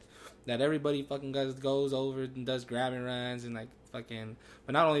outlet that everybody fucking goes over and does grabbing runs and, like, fucking.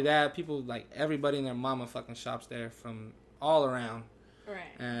 But not only that, people, like, everybody and their mama fucking shops there from all around. Right.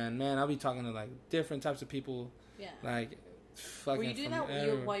 And, man, I'll be talking to, like, different types of people. Yeah. Like. Were you doing that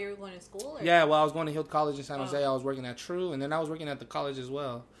while you were going to school? Or? Yeah, well, I was going to Hill College in San Jose. I was working at True, and then I was working at the college as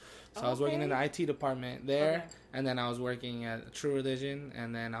well. So I was working in the IT department there, and then I was working at True Religion,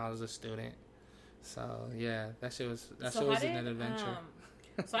 and then I was a student. So, yeah, that shit was an adventure.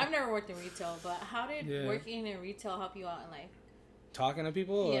 So I've never worked in retail, but how did working in retail help you out in life? Talking to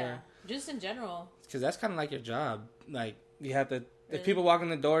people? Yeah, just in general. Because that's kind of like your job. Like, you have to... Really? If people walk in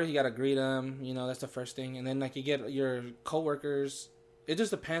the door, you got to greet them. You know, that's the first thing. And then, like, you get your coworkers it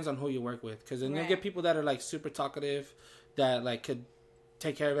just depends on who you work with. Because then you'll Right. get people that are, like, super talkative that, like, could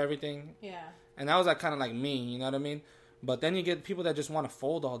take care of everything. Yeah. And that was, like, kind of like me, you know what I mean? But then you get people that just want to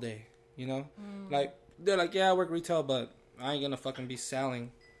fold all day, you know? Like, they're like, yeah, I work retail, but I ain't gonna fucking be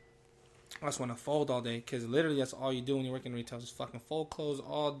selling. I just want to fold all day. Because literally that's all you do when you work in retail. Just fucking fold clothes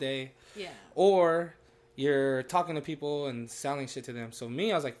all day. Yeah. Or you're talking to people and selling shit to them. So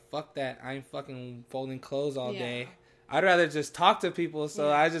me, I was like, fuck that. I ain't fucking folding clothes all day. I'd rather just talk to people.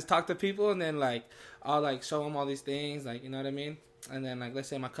 So I just talk to people and then, like, I'll, like, show them all these things. Like, you know what I mean? And then, like, let's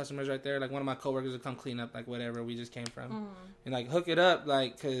say my customer's right there. Like, one of my coworkers will come clean up, like, whatever we just came from. And, like, hook it up,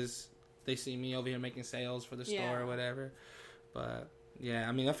 like, because they see me over here making sales for the store or whatever. But, yeah,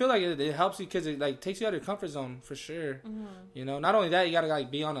 I mean, I feel like it helps you because it, like, takes you out of your comfort zone for sure. You know, not only that, you got to,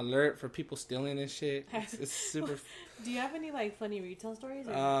 like, be on alert for people stealing and shit. It's super... Do you have any, like, funny retail stories?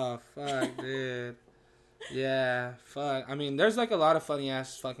 Or... Oh, fuck, dude. Yeah, fuck. I mean, there's, like, a lot of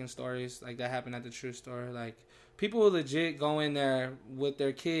funny-ass fucking stories, like, that happen at the True store. Like, people will legit go in there with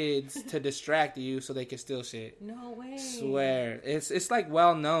their kids to distract you so they can steal shit. No way. Swear. It's like,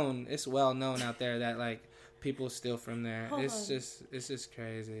 well-known. It's well-known out there that, like, people steal from there. It's just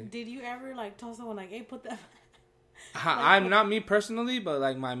crazy. Did you ever, like, tell someone, like, hey, put that... I'm not me personally, but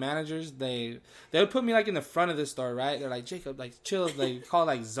like my managers, they would put me like in the front of the store, right? They're like, Jacob, like chill, like call it,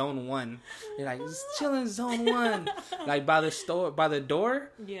 like zone 1. They're like, just chill in zone 1, like by the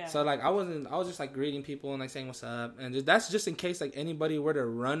door. Yeah. So like I was just like greeting people and like saying what's up, and that's just in case like anybody were to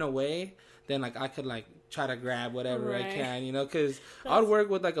run away, then like I could like try to grab whatever I can, you know, because I'd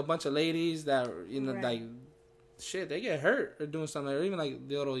work with like a bunch of ladies that you know like shit, they get hurt or doing something, or even like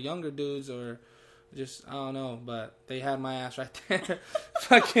the little younger dudes or. Just, I don't know, but they had my ass right there.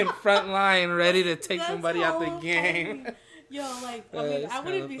 Fucking front line, ready to take somebody out the game. Funny. Yo, like, I mean, I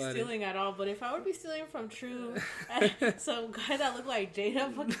wouldn't be stealing at all, but if I would be stealing from True, some guy that looked like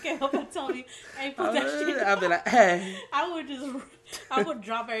Jdub fucking came up and told me, hey, put that shit I'd be like, hey. I would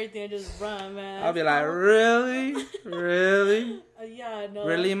drop everything and just run, man. I'll be like, really? Really? Yeah, no.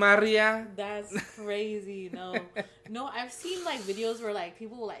 Really, Maria? That's crazy. No, I've seen, like, videos where, like,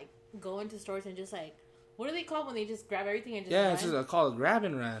 people, like, go into stores and just like, what do they call when they just grab everything and just run? It's just called a grab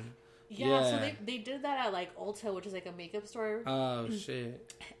and run. Yeah, so they did that at like Ulta, which is like a makeup store. Oh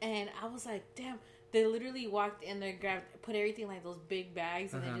shit. And I was like, damn, they literally walked in there, put everything like those big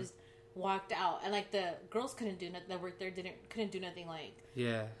bags and then just walked out. And like the girls couldn't do nothing that worked there couldn't do nothing, like,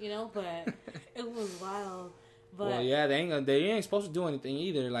 you know, but it was wild. But well, yeah, they ain't supposed to do anything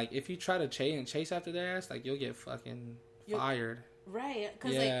either. Like if you try to chase after their ass, like you'll get fucking fired. Right,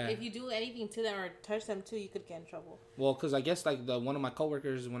 because like if you do anything to them or touch them too, you could get in trouble. Well, because I guess like one of my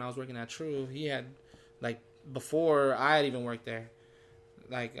coworkers when I was working at True, he had like before I had even worked there,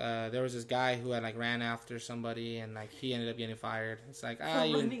 like there was this guy who had like ran after somebody and like he ended up getting fired. It's like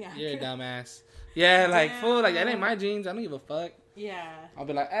you're a dumbass. Yeah, like fool, like that ain't my jeans. I don't give a fuck. Yeah. I'll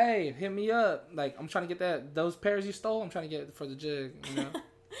be like, hey, hit me up. Like I'm trying to get those pairs you stole. I'm trying to get it for the jig, you know.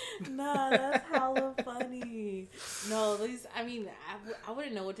 No, that's hella funny. No, I mean, I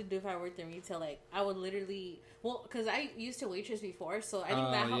wouldn't know what to do if I worked in retail. Like, I would literally, because I used to waitress before, so I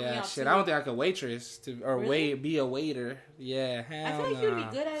think that helped me out shit. too. I don't think I could waitress be a waiter. Yeah, hell I feel like you'd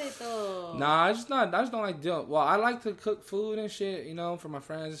be good at it though. Nah, I just don't like doing. Well, I like to cook food and shit, you know, for my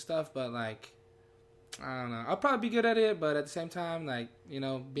friends and stuff. But like, I don't know. I'll probably be good at it, but at the same time, like, you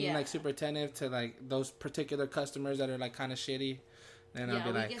know, being like super attentive to like those particular customers that are like kind of shitty. Then I'll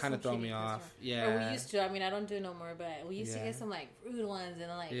be like, kind of throw me off. Yeah. Or we used to. I mean, I don't do it no more, but we used to get some like rude ones and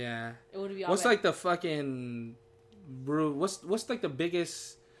like. Yeah. It would be all. What's like the fucking rude? What's like the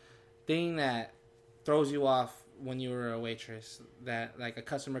biggest thing that throws you off when you were a waitress that like a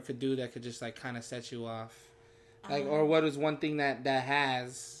customer could do that could just like kind of set you off? Like, or what is one thing that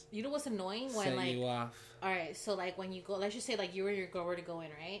has? You know what's annoying when like you off? All right, so like when you go, let's just say like you were your girl were to go in,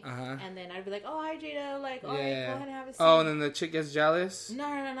 right? And then I'd be like, oh hi Jada, like all right, go ahead and have a seat. Oh, and then the chick gets jealous.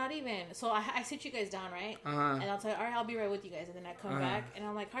 No, not even. So I sit you guys down, right? And I'll tell you, all right, I'll be right with you guys, and then I come back and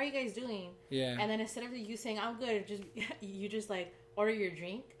I'm like, how are you guys doing? Yeah. And then instead of you saying I'm good, you just like order your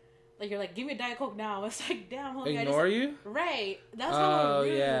drink. Like, you're like, give me a Diet Coke now. It's like, damn, homie. Ignore you? Right. That's how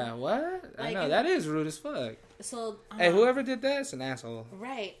rude. Oh, yeah. What? Like, I know. That is rude as fuck. So, hey, whoever did that is an asshole.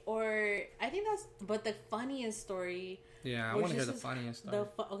 Right. Or, I think but the funniest story. Yeah, I want to hear the funniest story.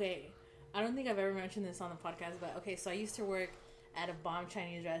 Okay. I don't think I've ever mentioned this on the podcast, but okay, so I used to work at a bomb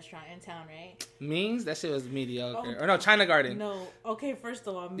Chinese restaurant in town, right? Ming's? That shit was mediocre. Or no, China Garden. No. Okay, first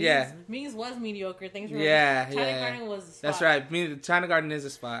of all, Ming's was mediocre. Thanks for China Garden was the spot. That's right. China Garden is a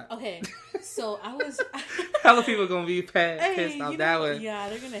spot. Okay. So I was. Hella people gonna be pissed off that one. Yeah,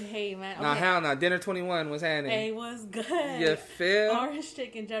 they're gonna hate, man. Okay. Nah, hell no. Dinner 21 was happening. Hey, was good. You feel? Orange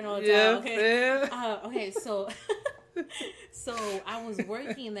chick in general. You Okay. feel? Okay, so. So I was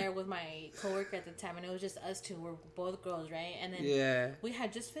working there with my coworker at the time, and it was just us two. We're both girls, right? And then we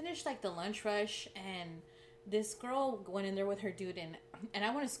had just finished like the lunch rush, and this girl went in there with her dude, and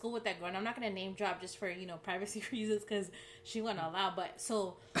I went to school with that girl. And I'm not gonna name drop just for privacy reasons because she went all out. But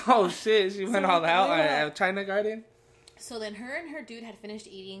so oh shit, she went all out at China Garden. So then her and her dude had finished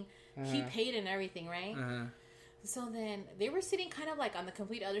eating. He paid and everything, right? So then they were sitting kind of like on the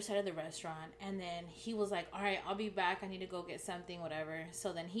complete other side of the restaurant. And then he was like, all right, I'll be back. I need to go get something, whatever.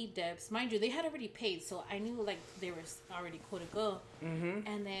 So then he dips. Mind you, they had already paid. So I knew like they were already cool to go.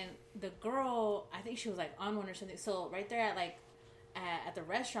 And then the girl, I think she was like on one or something. So right there at like at the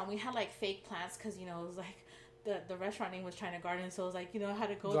restaurant, we had like fake plants because, it was like the restaurant name was China Garden. So it was like, how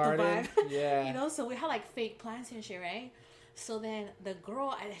to go Garden, with the vibe. Yeah. So we had like fake plants and shit, right? So then the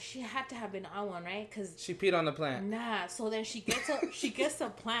girl, she had to have been on one, right? Cause she peed on the plant. Nah. So then she gets a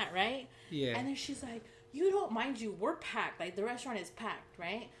plant, right? Yeah. And then she's like, you don't, mind you, we're packed. Like the restaurant is packed,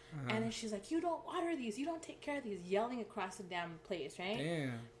 right? And then she's like, you don't water these. You don't take care of these. Yelling across the damn place, right?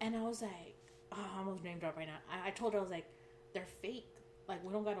 Damn. And I was like, I almost name drop right now. I told her, I was like, they're fake. Like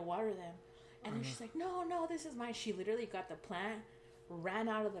we don't gotta water them. And then she's like, no, this is mine. She literally got the plant, ran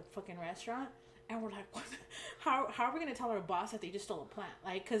out of the fucking restaurant. And we're like, what? How are we going to tell our boss that they just stole a plant?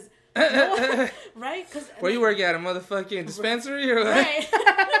 Like, because, right? Cause, where you work at, a motherfucking dispensary or what? Right.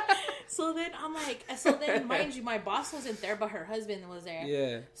 So then I'm like, mind you, my boss wasn't there, but her husband was there.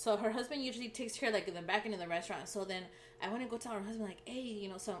 Yeah. So her husband usually takes care, like, in the back end of the restaurant. So then I went to go tell her husband, like,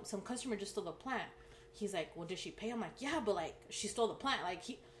 hey, some customer just stole the plant. He's like, well, did she pay? I'm like, yeah, but, like, she stole the plant. Like,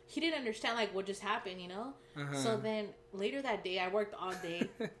 he didn't understand, like, what just happened, So then, later that day, I worked all day,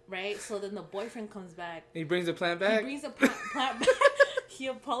 right? So then the boyfriend comes back. He brings the plant back? He brings the plant back. He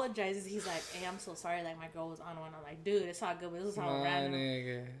apologizes. He's like, hey, I'm so sorry. Like, my girl was on one. I'm like, dude, it's all good, but this is how random.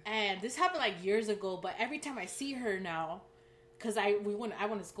 Nigga. And this happened, like, years ago, but every time I see her now, because I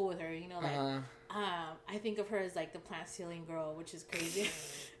went to school with her, I think of her as, like, the plant stealing girl, which is crazy.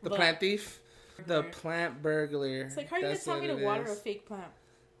 The plant thief? The plant burglar. It's like, how are you going to tell me to water a fake plant?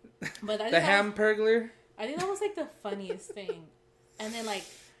 But the Hamburglar. I think that was like the funniest thing. And then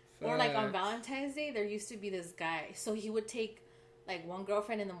or like on Valentine's Day, there used to be this guy. So he would take like one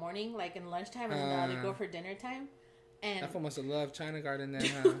girlfriend in the morning, like in lunchtime, and then the other girl for dinner time. And that fool must have loved China Garden then,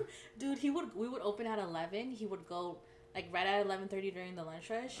 huh? Dude, we would open at 11. He would go like right at 11:30 during the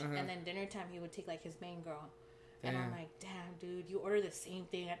lunch rush, and then dinner time he would take like his main girl. Damn. And I'm like, damn, dude, you order the same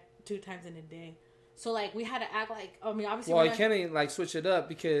thing 2 times in a day. So, like, we had to act like, obviously... Well, he can't, like, switch it up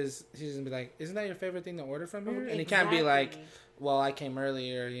because he's going to be like, isn't that your favorite thing to order from here? And he can't be like, well, I came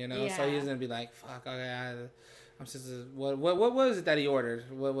earlier, Yeah. So he's going to be like, fuck, okay, I'm just... What was it that he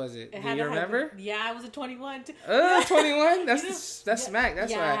ordered? What was it? Do you remember? Yeah, it was a 21. 21? That's smack.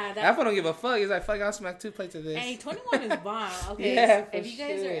 That's right. That one don't give a fuck. He's like, fuck, I'll smack 2 plates of this. Hey, 21 is bomb. Okay, yeah, if you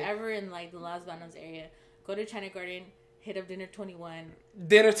guys are ever in, like, the Los Banos area, go to China Garden... Hit up Dinner 21.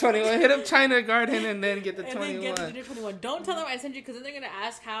 Dinner 21. Hit up China Garden and then get the 21. And then get the Dinner 21. Don't tell them I sent you because then they're going to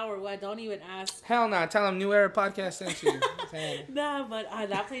ask how or what. Don't even ask. Hell no. Tell them New Era Podcast sent you. Nah, but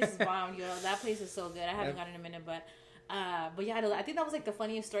that place is bomb, yo. That place is so good. I haven't gone in a minute, but yeah, I think that was like the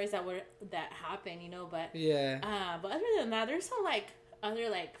funniest stories that happened, but yeah. But other than that, there's some like other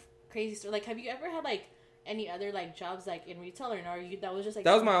like crazy stories. Like, have you ever had like any other like jobs like in retail or no? That was just like...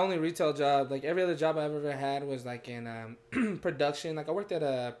 That was my only retail job. Like every other job I've ever had was like in production. Like I worked at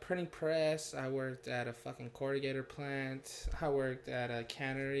a printing press. I worked at a fucking corrugator plant. I worked at a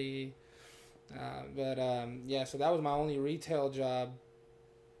cannery. Yeah, so that was my only retail job.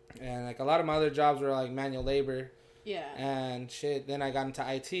 And like a lot of my other jobs were like manual labor. Yeah. And shit. Then I got into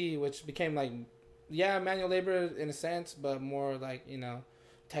IT, which became like, yeah, manual labor in a sense, but more like,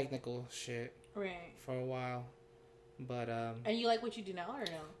 technical shit. Right. For a while. But and you like what you do now or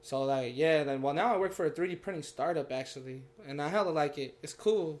no? So like now I work for a 3D printing startup actually. And I hella like it. It's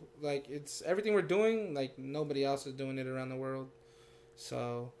cool. Like it's everything we're doing, like nobody else is doing it around the world.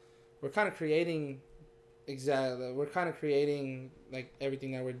 So we're kind of creating like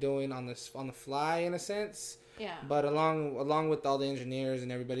everything that we're doing on the fly in a sense. Yeah. But along with all the engineers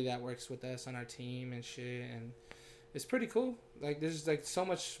and everybody that works with us on our team and shit, and it's pretty cool. Like there's like so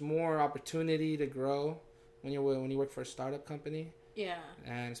much more opportunity to grow when you work for a startup company. Yeah.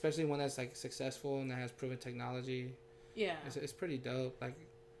 And especially one that's like successful and that has proven technology. Yeah. It's pretty dope. Like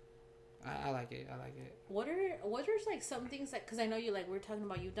I like it. What are like some things that, because I know you like we're talking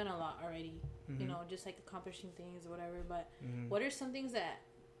about you've done a lot already. Mm-hmm. Just like accomplishing things or whatever. But what are some things that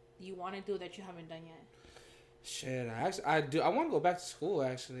you want to do that you haven't done yet? Shit, I do. I want to go back to school.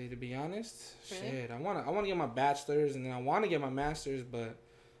 Actually, to be honest, Really? shit, I want to get my bachelor's and then I want to get my master's. But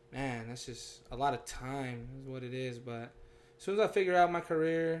man, that's just a lot of time. Is what it is. But as soon as I figure out my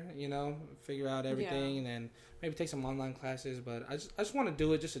career, figure out everything, and then maybe take some online classes. But I just want to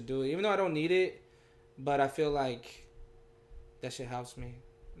do it just to do it, even though I don't need it. But I feel like that shit helps me.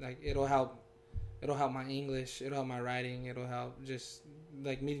 Like it'll help my English. It'll help my writing. It'll help just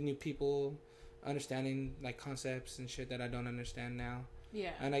like meeting new people, understanding like concepts and shit that I don't understand now.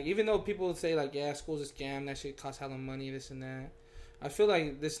 Yeah. And like even though people say like, yeah, school's a scam, that shit costs hella money, this and that. I feel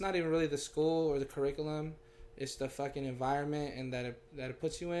like it's not even really the school or the curriculum. It's the fucking environment and that it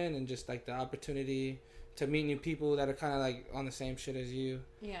puts you in, and just like the opportunity to meet new people that are kind of like on the same shit as you.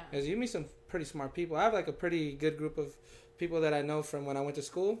 Yeah. Because you meet some pretty smart people. I have like a pretty good group of people that I know from when I went to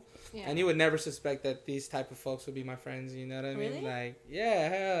school. Yeah. And you would never suspect that these type of folks would be my friends, you know what I mean? Really? Like, yeah,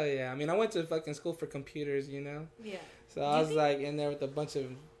 hell yeah. I mean, I went to fucking school for computers, Yeah. So I was like in there with a bunch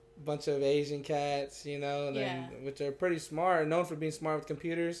of Asian cats, which are pretty smart, known for being smart with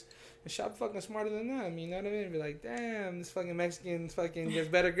computers. And shop fucking smarter than them, you know what I mean? Be like, damn, this fucking Mexican fucking gets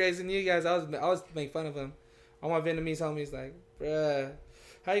better grades than you guys. I was make fun of him. All my Vietnamese homies like, bruh,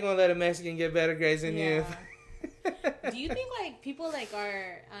 how you gonna let a Mexican get better grades than you? Do you think like people like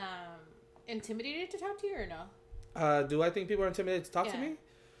are intimidated to talk to you or no? Do I think people are intimidated to talk to me?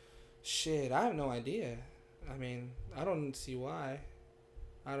 Shit, I have no idea. I mean, I don't see why.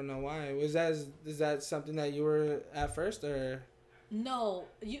 I don't know why. Is that something that you were at first, or? No.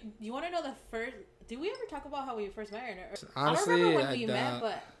 You want to know the first? Did we ever talk about how we first met? Honestly, I don't remember when we met,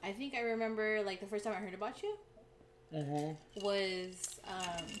 but I think I remember like the first time I heard about you. Mm-hmm. Was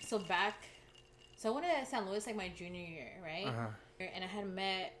so I went to San Luis like my junior year, right? Uh-huh. And I had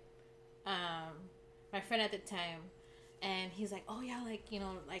met my friend at the time, and he's like, oh yeah, like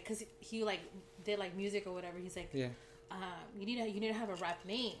like because he like did like music or whatever. He's like, yeah, you need to have a rap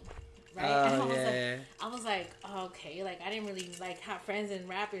name, right? And I was like, oh, okay, like I didn't really like have friends in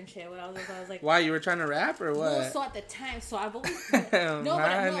rap and shit. When I was like, why, you were trying to rap or what? No, so at the time, so I've always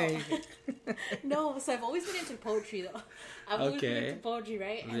no, so I've always been into poetry though. I've always been into poetry,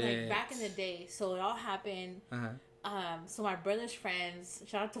 right? And like back in the day, so it all happened. So my brother's friends,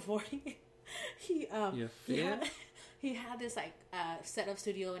 shout out to 40. He had this like set up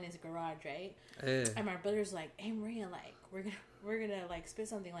studio in his garage, right? And my brother's like, hey Maria, like we're gonna like spit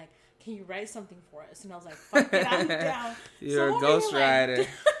something, like can you write something for us? And I was like, fuck it, I'm down. You're a ghostwriter.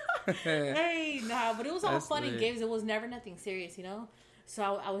 Hey, nah, but it was all fun and games. It was never nothing serious,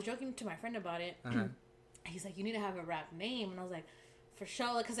 So I was joking to my friend about it. He's like, you need to have a rap name. And I was like, for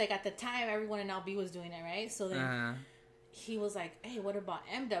sure. Because like at the time, everyone in LB was doing it, right? So then he was like, hey, what about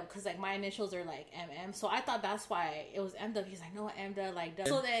M-Dub? Because like my initials are like MM. So I thought that's why it was M-Dub. He's like, no, M-Dub, like Dub.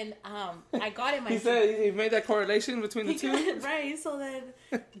 So then I got it. He said he made that correlation between the two? Right. So then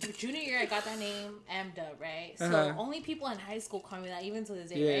junior year, I got that name M-Dub, right? So only people in high school call me that, even to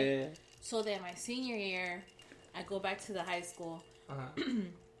this day, right? So then my senior year, I go back to the high school.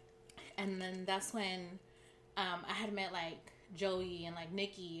 And then that's when I had met like Joey and like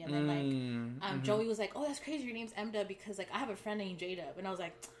Nikki, and then like Joey was like, oh, that's crazy, your name's M-Dub, because like I have a friend named Jdub. And I was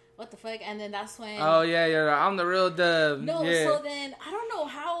like, what the fuck? And then that's when I'm the real Dub. No, so then I don't know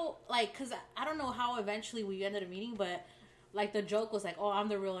how, like, because I don't know how eventually we ended up meeting, but like the joke was like, oh, I'm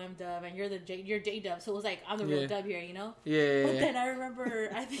the real M-Dub and you're J-Dub, so it was like I'm the real Dub here, But then I remember,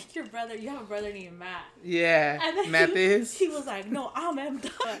 I think you have a brother named Matt. And then Matt he was like, no, I'm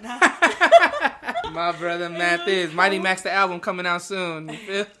M-Dub. My brother Matt is Mighty Max, the album coming out soon. You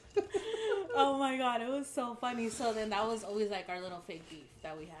feel? Oh my god, it was so funny. So then that was always like our little fake beef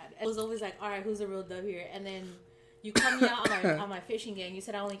that we had. It was always like, all right, who's the real Dub here? And then you called me out on my fishing game. You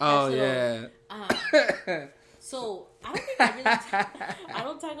said I only catch so I don't think I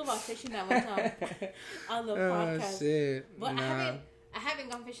don't talk about fishing that much on the podcast. Shit. But I haven't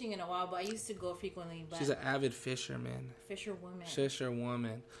gone fishing in a while, but I used to go frequently. But she's an avid fisherman.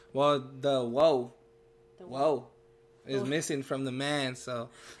 Fisherwoman. Well, the whoa is missing from the man, so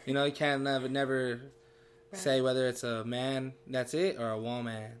you can't never say whether it's a man, that's it, or a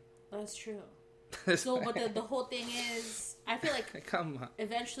woman. That's true. So, but the whole thing is, I feel like come on,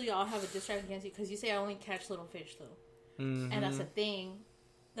 eventually I'll have a diss track against you because you say I only catch little fish though, and that's the thing.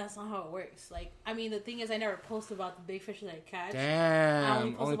 That's not how it works. Like, I mean, the thing is, I never post about the big fish that I catch.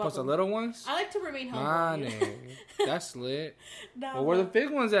 Damn, only post the little ones. I like to remain humble. That's lit. Well, where the big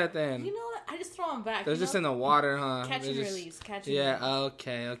ones at then? I just throw them back. They're just in the water, huh? Catch and release.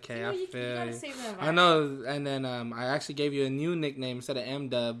 Okay. I feel you. I know. And then I actually gave you a new nickname instead of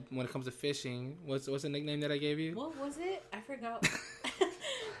M-Dub when it comes to fishing. What's the nickname that I gave you? What was it? I forgot.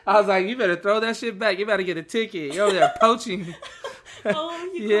 I was like, you better throw that shit back. You better get a ticket. You're over there poaching. Oh,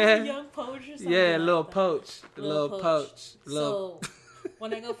 you call it young poach or something? Yeah, like little that. poach. Little poach. So,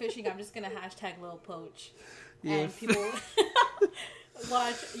 when I go fishing, I'm just going to hashtag little poach. Yeah. And people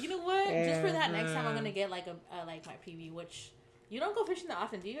watch. You know what? Just for that, next time I'm going to get like like my PB, which you don't go fishing that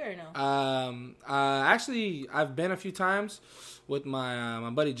often, do you, or no? Actually, I've been a few times with my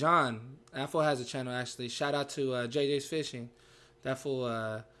buddy John. That fool has a channel, actually. Shout out to JJ's Fishing. That fool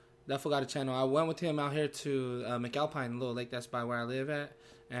got a channel. I went with him out here to McAlpine, little lake that's by where I live at,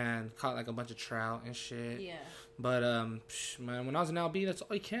 and caught like a bunch of trout and shit. Yeah. But man, when I was in LB, that's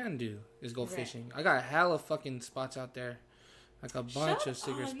all you can do is go fishing. I got hella fucking spots out there, like a bunch of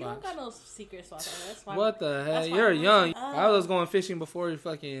secret spots. You don't got no secret spots out there. That's fine. What the hell? You're young. I was going fishing before you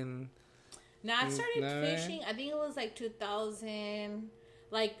fucking. Now I started fishing. I think it was like 2000.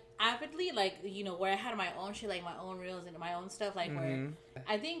 Like avidly, like, you know, where I had my own shit, like my own reels and my own stuff, like where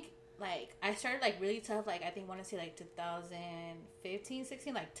I think like I started like really tough, like I think want to say like 2015,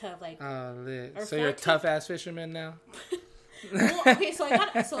 16, like tough, like oh lit. So 14. you're a tough ass fisherman now. Well, okay, so I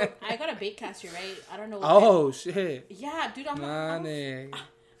got a bait caster, right? I don't know. Oh shit. Yeah, dude, I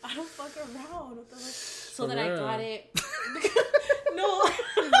don't fuck around. What the fuck? So then I got it. No.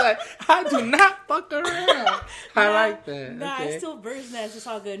 He's like, I do not fuck around. I like that. Nah, okay. I still bird's nest. It's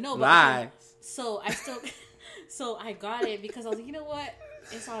all good. No, but Lie. So I got it because I was like, you know what?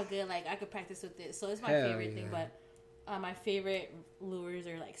 It's all good. Like I could practice with this. So it's my favorite thing. But my favorite lures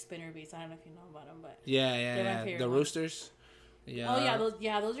are like spinner baits. I don't know if you know about them, but yeah. The roosters. Yeah. Oh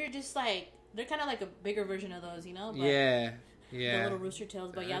yeah, those are just like they're kind of like a bigger version of those, you know. But yeah. The little rooster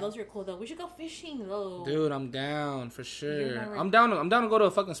tails, but yeah, those are cool though. We should go fishing though. Dude, I'm down for sure. I'm down to go to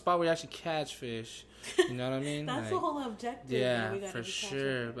a fucking spot where you actually catch fish. You know what I mean? That's the whole objective. Yeah, for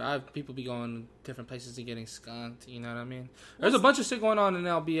sure. But people be going different places and getting skunked. You know what I mean? There's a bunch of shit going on in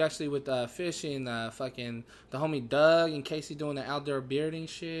LB actually with fishing. Fucking the homie Doug and Casey doing the outdoor bearding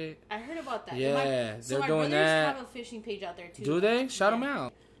shit. I heard about that. Yeah, they're doing that. My brothers have a fishing page out there too. Do they? Shout them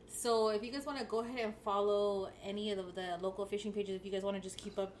out. So if you guys want to go ahead and follow any of the local fishing pages, if you guys want to just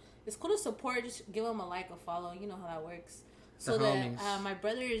keep up, it's cool to support. Just give them a like, a follow. You know how that works. So my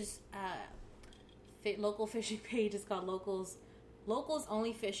brother's local fishing page is called Locals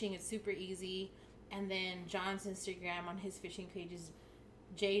Only Fishing. It's super easy. And then John's Instagram on his fishing page is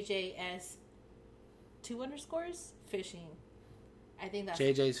JJS 2_ fishing. I think that's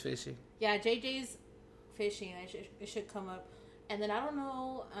JJ's Fishing. Yeah, JJ's Fishing. It should come up. And then I don't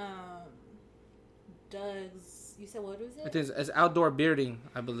know, Doug's. You said what was it? It's outdoor bearding,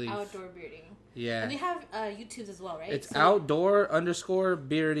 I believe. Outdoor bearding. Yeah. And they have YouTubes as well, right? It's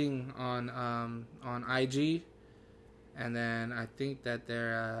outdoor_bearding on IG, and then I think that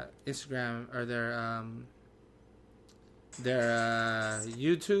their Instagram or their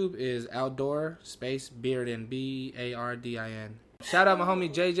YouTube is outdoor_bearding BARDIN. Shout out my homie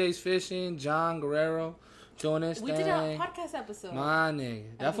JJ's Fishing, John Guerrero. Doing this we thing. did a podcast episode. My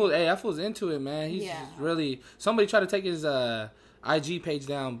nigga. That fool's into it, man. He's really... Somebody tried to take his IG page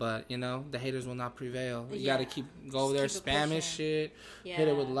down, but, you know, the haters will not prevail. You gotta go over there, spam his shit, hit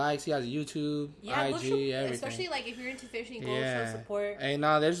it with likes. He has YouTube, IG, everything. Especially, like, if you're into fishing, go show support. Hey,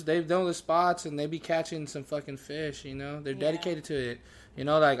 no, they've done the spots, and they be catching some fucking fish, you know? They're dedicated to it. You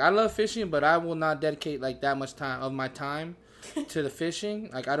know, like, I love fishing, but I will not dedicate, like, that much time of my time to the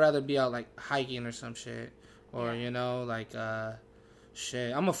fishing. Like, I'd rather be out, like, hiking or some shit. Or, you know, like,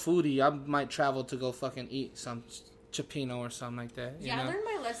 shit. I'm a foodie. I might travel to go fucking eat some Cioppino or something like that. You know? I learned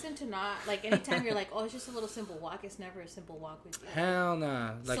my lesson to not, like, anytime you're like, oh, it's just a little simple walk, it's never a simple walk with you. Hell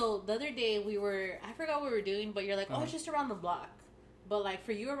nah. Like, so, the other day I forgot what we were doing, but you're like, oh, it's just around the block. But, like,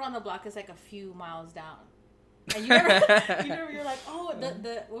 for you, around the block is, like, a few miles down. And you remember you're like, oh, what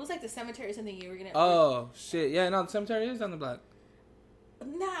was, like, the cemetery or something you were going to... Oh, shit. Yeah, no, the cemetery is down the block.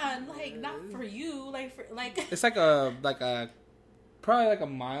 Nah, like, not for you. It's like a probably like a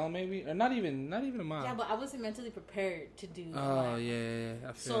mile maybe, or not even a mile. Yeah, but I wasn't mentally prepared to do. Oh yeah.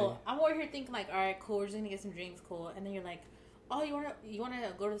 I feel so I'm over here thinking like, all right, cool, we're just gonna get some drinks, cool, and then you're like, oh, you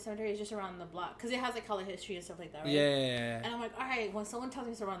wanna go to the cemetery? It's just around the block because it has like hella history and stuff like that, right? Yeah. And I'm like, all right, when someone tells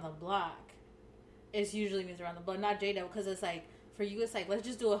me it's around the block, it usually means around the block, not Jdub, because it's like. For you, it's like, let's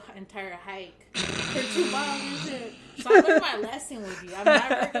just do an entire hike for 2 miles. So I learned my lesson with you. I'm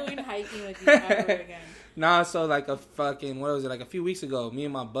never going hiking with you ever again. Nah, so like a fucking, what was it, like a few weeks ago, me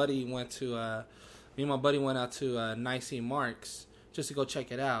and my buddy went out to Nicene Marks just to go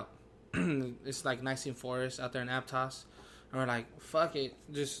check it out. It's like Nicene Forest out there in Aptos. And we're like, fuck it.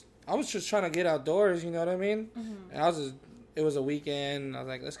 I was just trying to get outdoors, you know what I mean? Mm-hmm. And it was a weekend. I was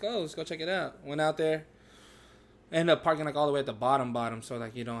like, let's go check it out. Went out there. Ended up parking like all the way at the bottom, so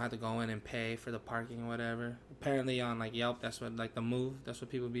like you don't have to go in and pay for the parking or whatever. Apparently on like Yelp, that's what like the move. That's what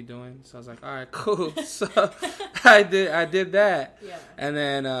people be doing. So I was like, all right, cool. So I did that. Yeah. And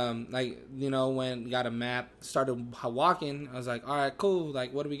then like when got a map, started walking. I was like, all right, cool.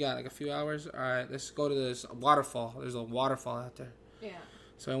 Like what do we got? Like a few hours. All right, let's go to this waterfall. There's a waterfall out there. Yeah.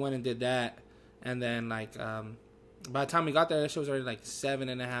 So I went and did that, and then like by the time we got there, that shit was already like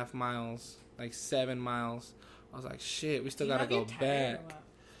 7.5 miles. Like 7 miles. I was like, shit, we still gotta go back.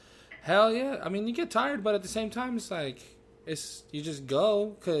 Hell yeah. I mean, you get tired, but at the same time, it's like, you just go,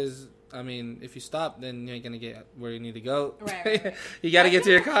 because, I mean, if you stop, then you ain't gonna get where you need to go. Right. You gotta get to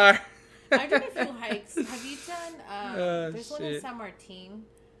your car. I've done a few hikes. Have you done, there's one in San Martin.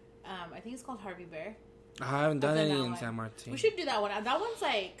 I think it's called Harvey Bear. I haven't done any in San Martin. We should do that one. That one's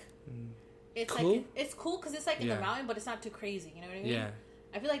like, it's cool? like, it's cool because it's like in the mountain, but it's not too crazy. You know what I mean? Yeah.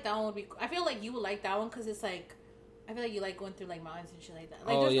 I feel like that one would be, I feel like you would like that one because it's like, I feel like you like going through like mountains and shit like that.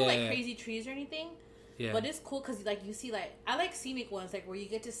 Like there's no like crazy trees or anything. Yeah. But it's cool because like you see like I like scenic ones like where you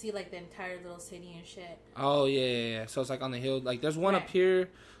get to see like the entire little city and shit. Oh yeah. So it's like on the hill. Like there's one up here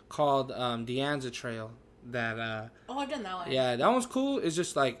called Deanza Trail that. Oh, I've done that one. Yeah, that one's cool. It's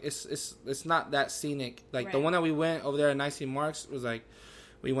just like it's not that scenic. Like the one that we went over there in Nicey Marks was like.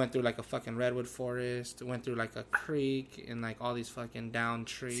 We went through like a fucking redwood forest. Went through like a creek and like all these fucking down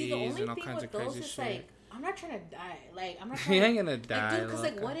trees and all kinds of crazy shit. Like, I'm not trying to die. Like I'm not trying. You ain't gonna die. Like, dude, because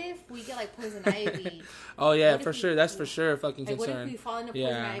like, what if we get like poison ivy? Oh yeah, for sure. That's for sure a fucking like, concern. What if we fall into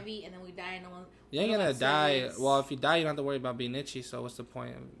poison ivy and then we die and no one? You ain't gonna die. Well, if you die, you don't have to worry about being itchy. So what's the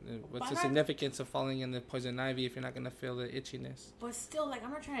point? What's the significance of falling in the poison ivy if you're not gonna feel the itchiness? But still, like I'm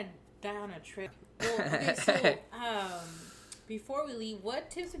not trying to die on a trip. Well, okay, so before we leave, what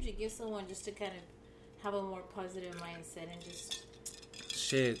tips would you give someone just to kind of have a more positive mindset and just...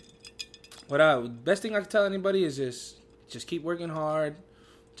 Shit. Best thing I can tell anybody is just keep working hard.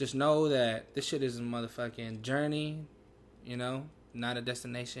 Just know that this shit is a motherfucking journey, not a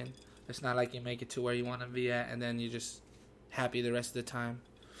destination. It's not like you make it to where you want to be at and then you're just happy the rest of the time.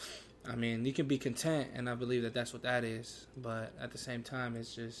 I mean, you can be content, and I believe that that's what that is. But at the same time,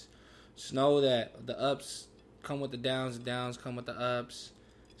 it's just know that the ups come with the downs come with the ups.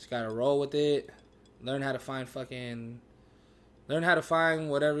 Just gotta roll with it. Learn how to find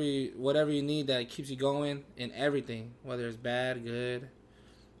whatever you need that keeps you going in everything, whether it's bad, good.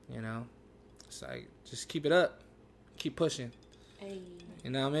 It's like just keep it up, keep pushing. Hey. You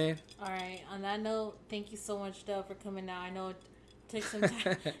know what I mean? All right. On that note, thank you so much, Jdub, for coming out. I know it took some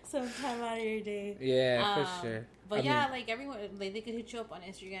time out of your day. Yeah, for sure. But like everyone, like they could hit you up on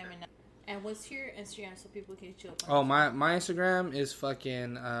Instagram and what's your Instagram so people can hit you up? My Instagram is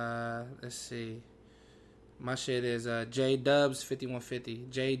fucking let's see. My shit is Jdubs5150.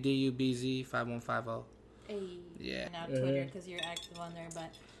 JDUBZ 5150. Hey. Yeah. Now Twitter because you're active on there,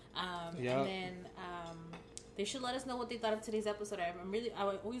 but and then they should let us know what they thought of today's episode. I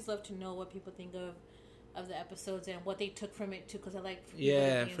would always love to know what people think of the episodes and what they took from it too, because I like for people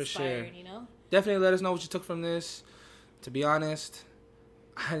to be inspired, sure. Definitely let us know what you took from this. To be honest,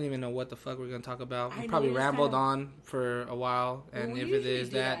 I didn't even know what the fuck we're gonna talk about. We probably rambled on for a while, and if it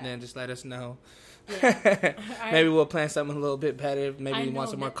is that, then just let us know. Yeah. Maybe we'll plan something a little bit better. Maybe we want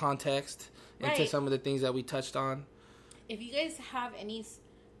some more context into some of the things that we touched on. If you guys have any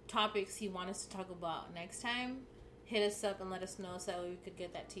topics you want us to talk about next time, hit us up and let us know so that we could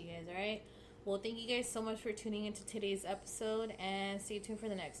get that to you guys. All right. Well, thank you guys so much for tuning into today's episode, and stay tuned for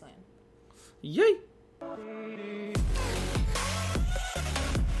the next one. Yay!